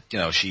learned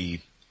that,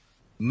 she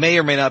may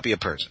or may not be a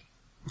person.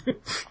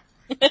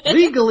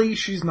 Legally,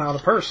 she's not a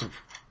person.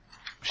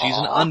 She's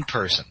an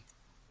unperson.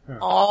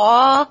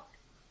 Aww.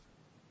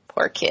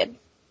 Poor kid.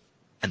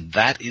 And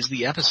that is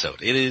the episode.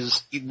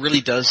 It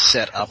really does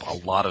set up a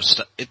lot of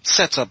stuff. It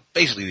sets up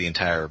basically the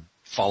entire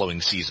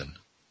following season.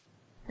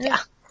 Yeah.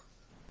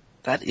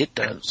 That it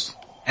does.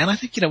 And I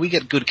think, we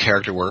get good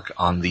character work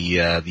on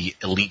the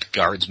elite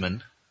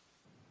guardsman.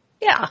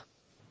 Yeah.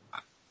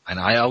 And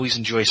I always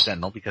enjoy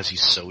Sentinel because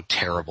he's so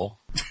terrible.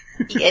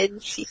 He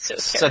is. He's so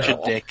Such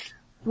terrible. a dick.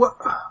 What,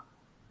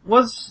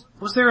 was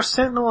there a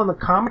Sentinel in the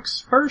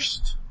comics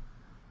first?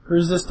 Or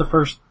is this the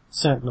first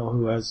Sentinel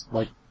who has,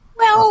 like,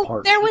 Well,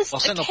 apart? there was Well,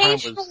 Sentinel Prime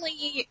was-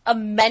 occasionally a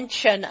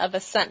mention of a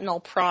Sentinel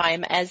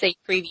Prime as a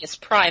previous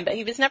Prime, but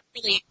he was never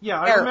really Yeah,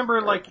 a I remember,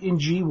 character. like, in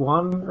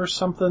G1 or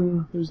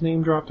something, his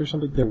name dropped or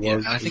something. There was. Yeah,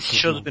 and I think he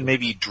showed up in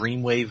maybe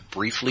Dreamwave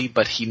briefly,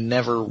 but he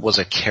never was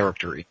a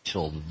character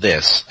until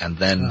this. And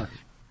then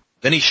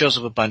he shows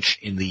up a bunch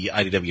in the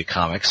IDW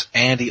comics,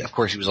 and of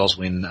course he was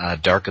also in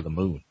Dark of the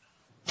Moon.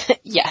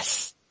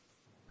 Yes.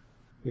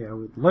 Yeah,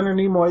 with Leonard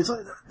Nimoy, it's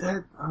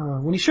like,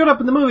 when he showed up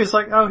in the movie, it's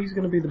like, oh, he's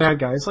gonna be the bad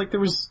guy. It's like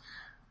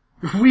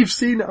we've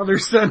seen other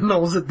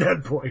Sentinels at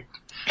that point.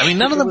 I mean,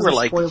 none of It them was were a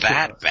like spoiled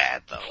that kid.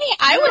 bad though. Hey,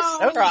 I was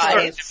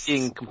surprised.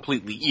 Being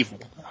completely evil.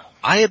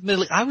 I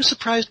admittedly, I was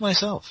surprised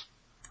myself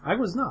I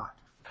was not.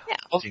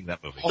 seeing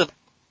that movie.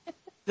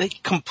 They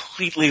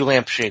completely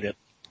lampshade it.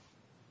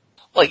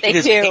 Like, They it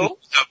is do.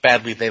 so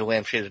badly they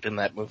lampshaded in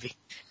that movie.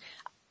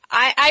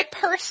 I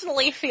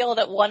personally feel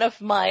that one of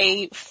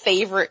my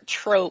favorite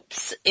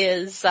tropes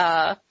is,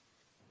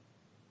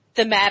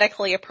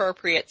 thematically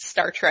appropriate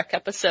Star Trek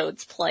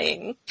episodes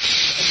playing.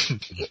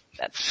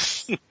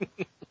 That's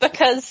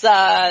because,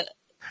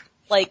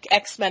 like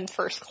X-Men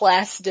First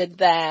Class did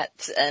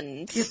that,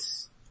 and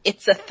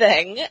it's a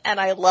thing, and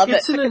I love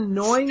It's it. an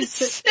annoying thing.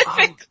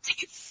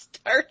 Specifically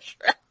Star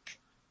Trek.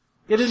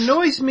 It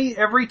annoys me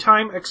every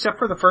time, except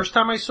for the first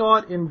time I saw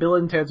it in Bill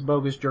and Ted's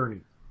Bogus Journey.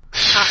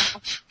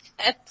 That's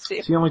it.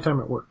 It's the only time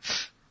it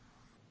worked.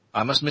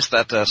 I must miss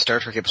that Star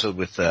Trek episode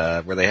with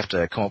where they have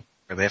to come up,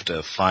 where they have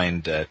to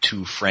find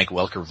two Frank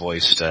Welker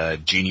voiced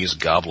genius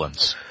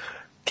goblins.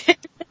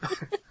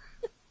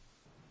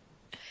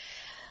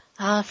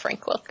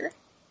 Frank Welker.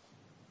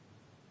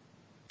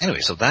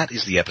 Anyway, so that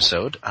is the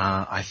episode.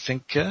 I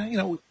think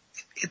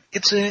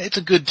it's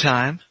a good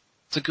time.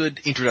 It's a good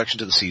introduction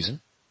to the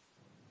season.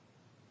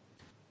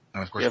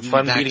 And of course, We have we'll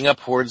fun be back- beating up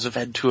hordes of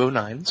Ed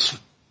 209s.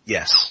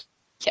 Yes.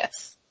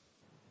 Yes.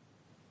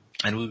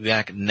 And we'll be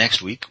back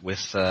next week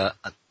with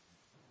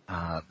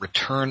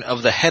Return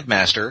of the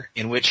Headmaster,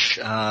 in which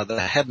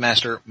the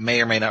Headmaster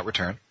may or may not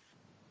return.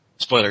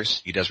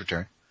 Spoilers, he does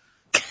return.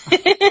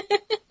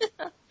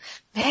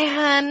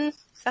 Man, these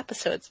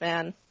episodes,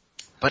 man.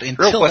 But Real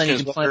until then, question you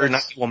is can whether find or us.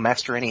 not he will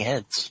master any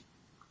heads.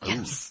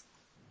 Yes.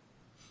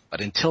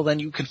 But until then,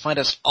 you can find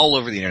us all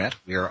over the internet.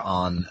 We are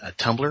on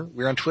Tumblr,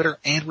 we're on Twitter,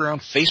 and we're on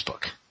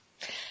Facebook.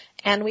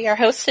 And we are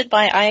hosted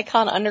by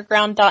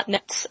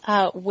IconUnderground.net,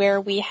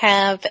 where we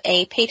have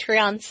a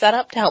Patreon set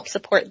up to help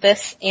support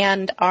this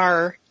and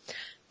our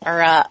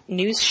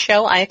news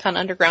show, Iacon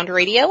Underground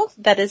Radio.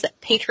 That is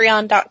at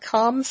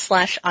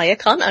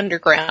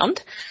patreon.com/IaconUnderground.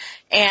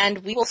 And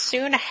we will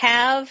soon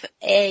have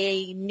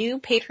a new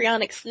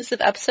Patreon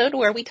exclusive episode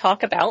where we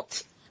talk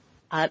about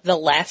The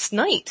Last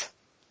Night.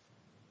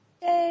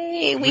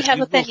 Yay, we Which have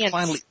will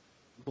opinions.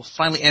 We'll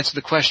finally answer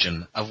the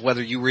question of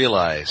whether you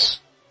realize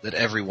that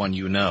everyone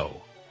you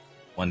know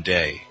one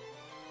day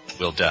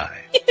will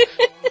die.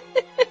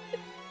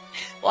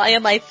 Why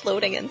am I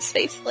floating in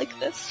space like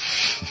this?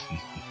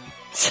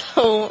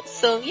 So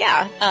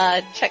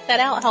yeah, check that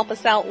out. Help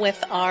us out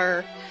with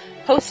our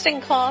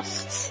hosting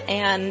costs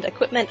and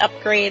equipment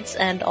upgrades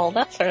and all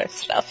that sort of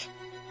stuff.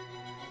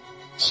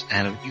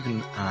 And you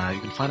can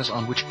find us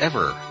on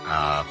whichever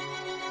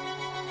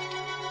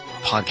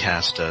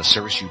podcast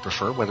service you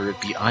prefer, whether it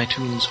be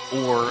iTunes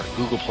or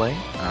Google Play.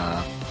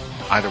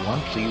 Either one,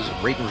 please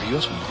rate and review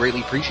us. We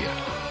greatly appreciate it.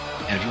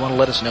 And if you want to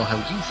let us know how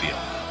you feel,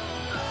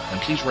 then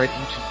please write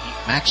into the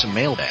Maxim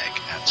mailbag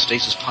at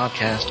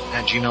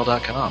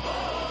stasispodcast@gmail.com.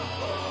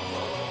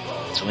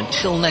 So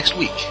until next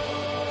week,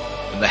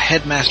 when the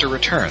Headmaster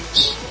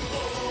returns,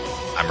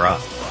 I'm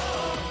Rob.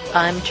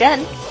 I'm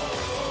Jen.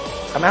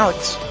 I'm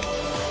Alex.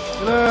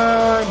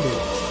 Good.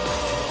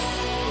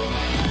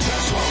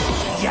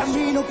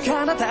 闇の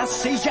彼方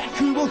制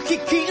約を引き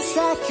裂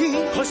き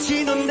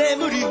星の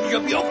眠りを呼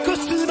び起こ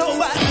すのはどい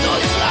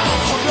つだ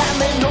ほら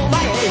目の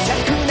前弱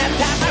な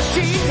魂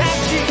た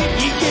ち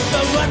逃げ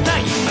場はな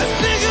いまっ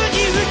すぐ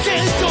に受け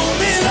止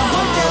めろ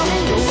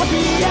弱火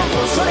や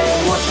それ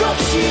を処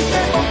理して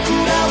僕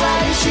らは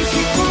意識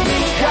組み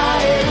替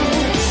える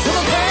その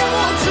手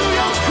を強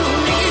く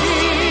握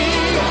り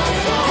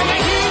互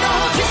いの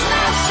絆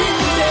信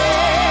じて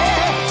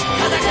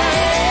戦え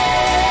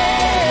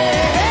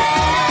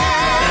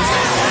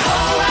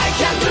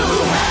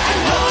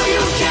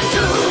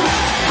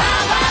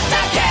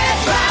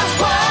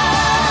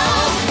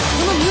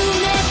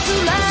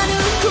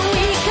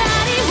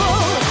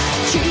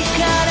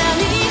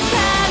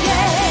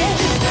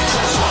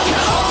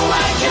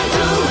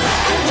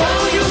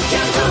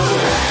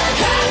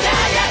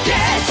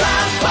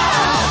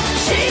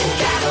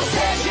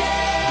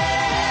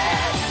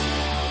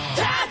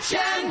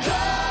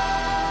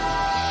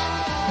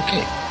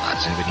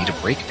Does anybody need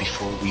a break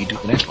before we do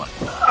the next one?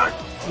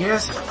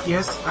 Yes,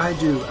 I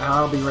do.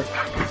 I'll be right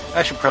back.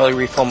 I should probably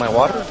refill my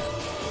water.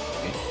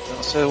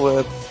 Also,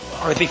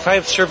 are the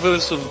 5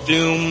 servos of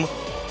Doom,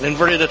 an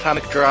inverted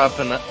atomic drop,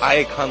 an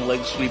Iacon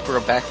leg sweeper,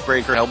 a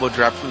backbreaker, elbow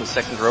drop from the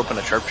second rope, and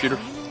a sharpshooter?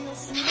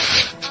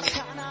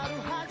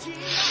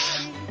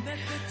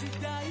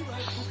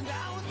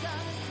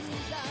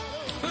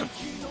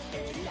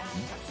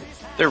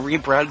 They're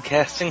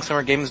rebroadcasting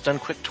Summer Games Done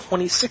Quick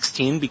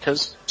 2016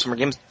 because Summer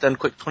Games Done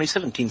Quick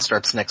 2017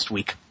 starts next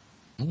week.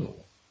 Ooh.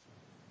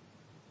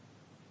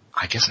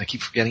 I guess I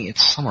keep forgetting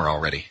it's summer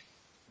already.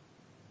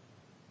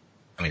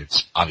 I mean,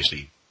 it's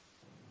obviously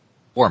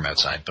warm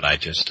outside, but I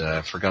just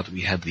forgot that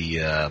we had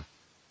the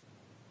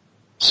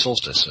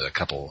solstice a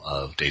couple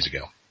of days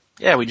ago.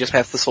 Yeah, we just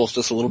passed the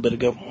solstice a little bit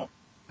ago.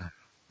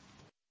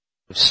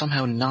 I've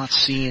somehow not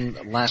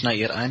seen Last Night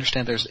yet. I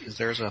understand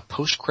there's a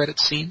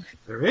post-credit scene.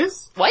 There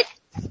is? What?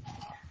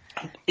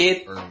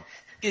 It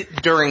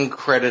during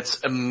credits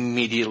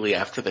immediately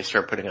after they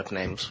start putting up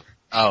names.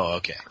 Oh,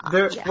 okay.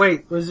 Yeah.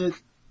 Wait, was it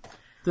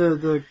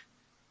the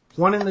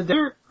one in the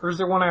desert, or is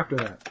there one after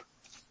that?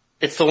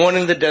 It's the one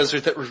in the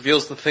desert that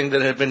reveals the thing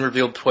that had been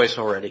revealed twice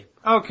already.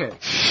 Okay.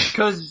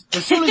 Because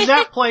as soon as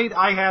that played,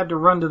 I had to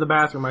run to the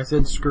bathroom. I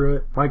said, screw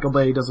it. Michael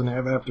Bay doesn't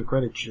have after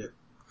credit shit.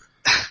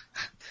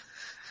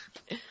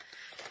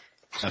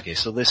 Okay,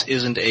 so this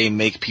isn't a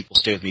make people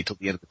stay with me till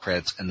the end of the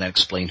credits and then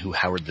explain who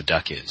Howard the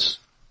Duck is.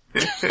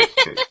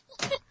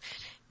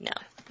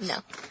 No.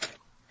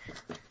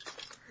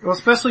 Well,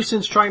 especially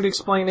since trying to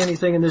explain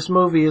anything in this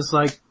movie is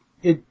like,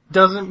 it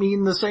doesn't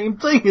mean the same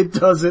thing it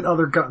does in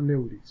other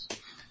continuities.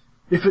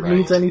 If it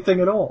means anything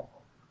at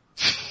all.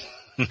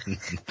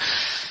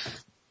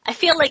 I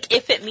feel like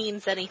if it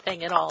means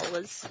anything at all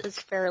is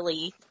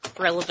fairly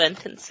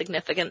relevant and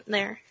significant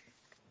there.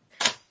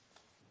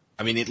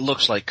 I mean, it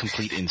looks like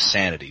complete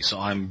insanity, so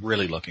I'm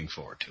really looking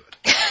forward to it.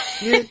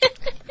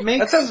 It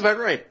makes That sounds about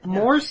right.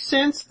 more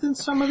sense than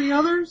some of the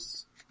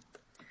others.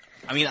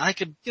 I mean,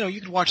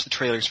 you could watch the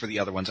trailers for the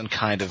other ones and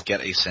kind of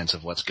get a sense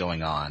of what's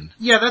going on.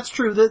 Yeah, that's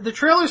true. The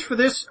trailers for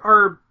this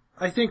are,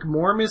 I think,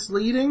 more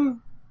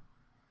misleading.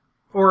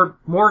 Or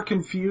more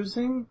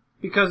confusing.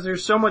 Because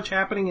there's so much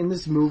happening in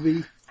this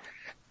movie.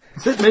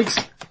 It makes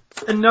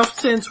enough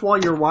sense while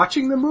you're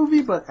watching the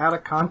movie, but out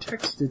of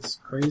context, it's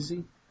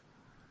crazy.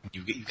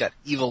 You've got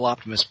evil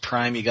Optimus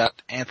Prime, you got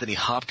Anthony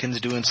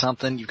Hopkins doing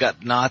something, you've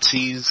got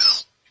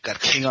Nazis, you've got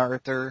King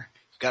Arthur,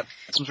 you've got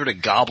some sort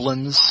of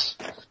goblins.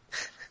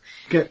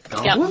 You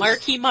got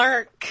Marky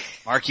Mark.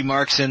 Marky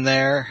Mark's in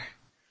there.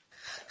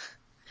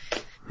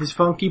 His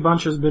funky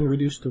bunch has been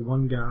reduced to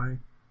one guy.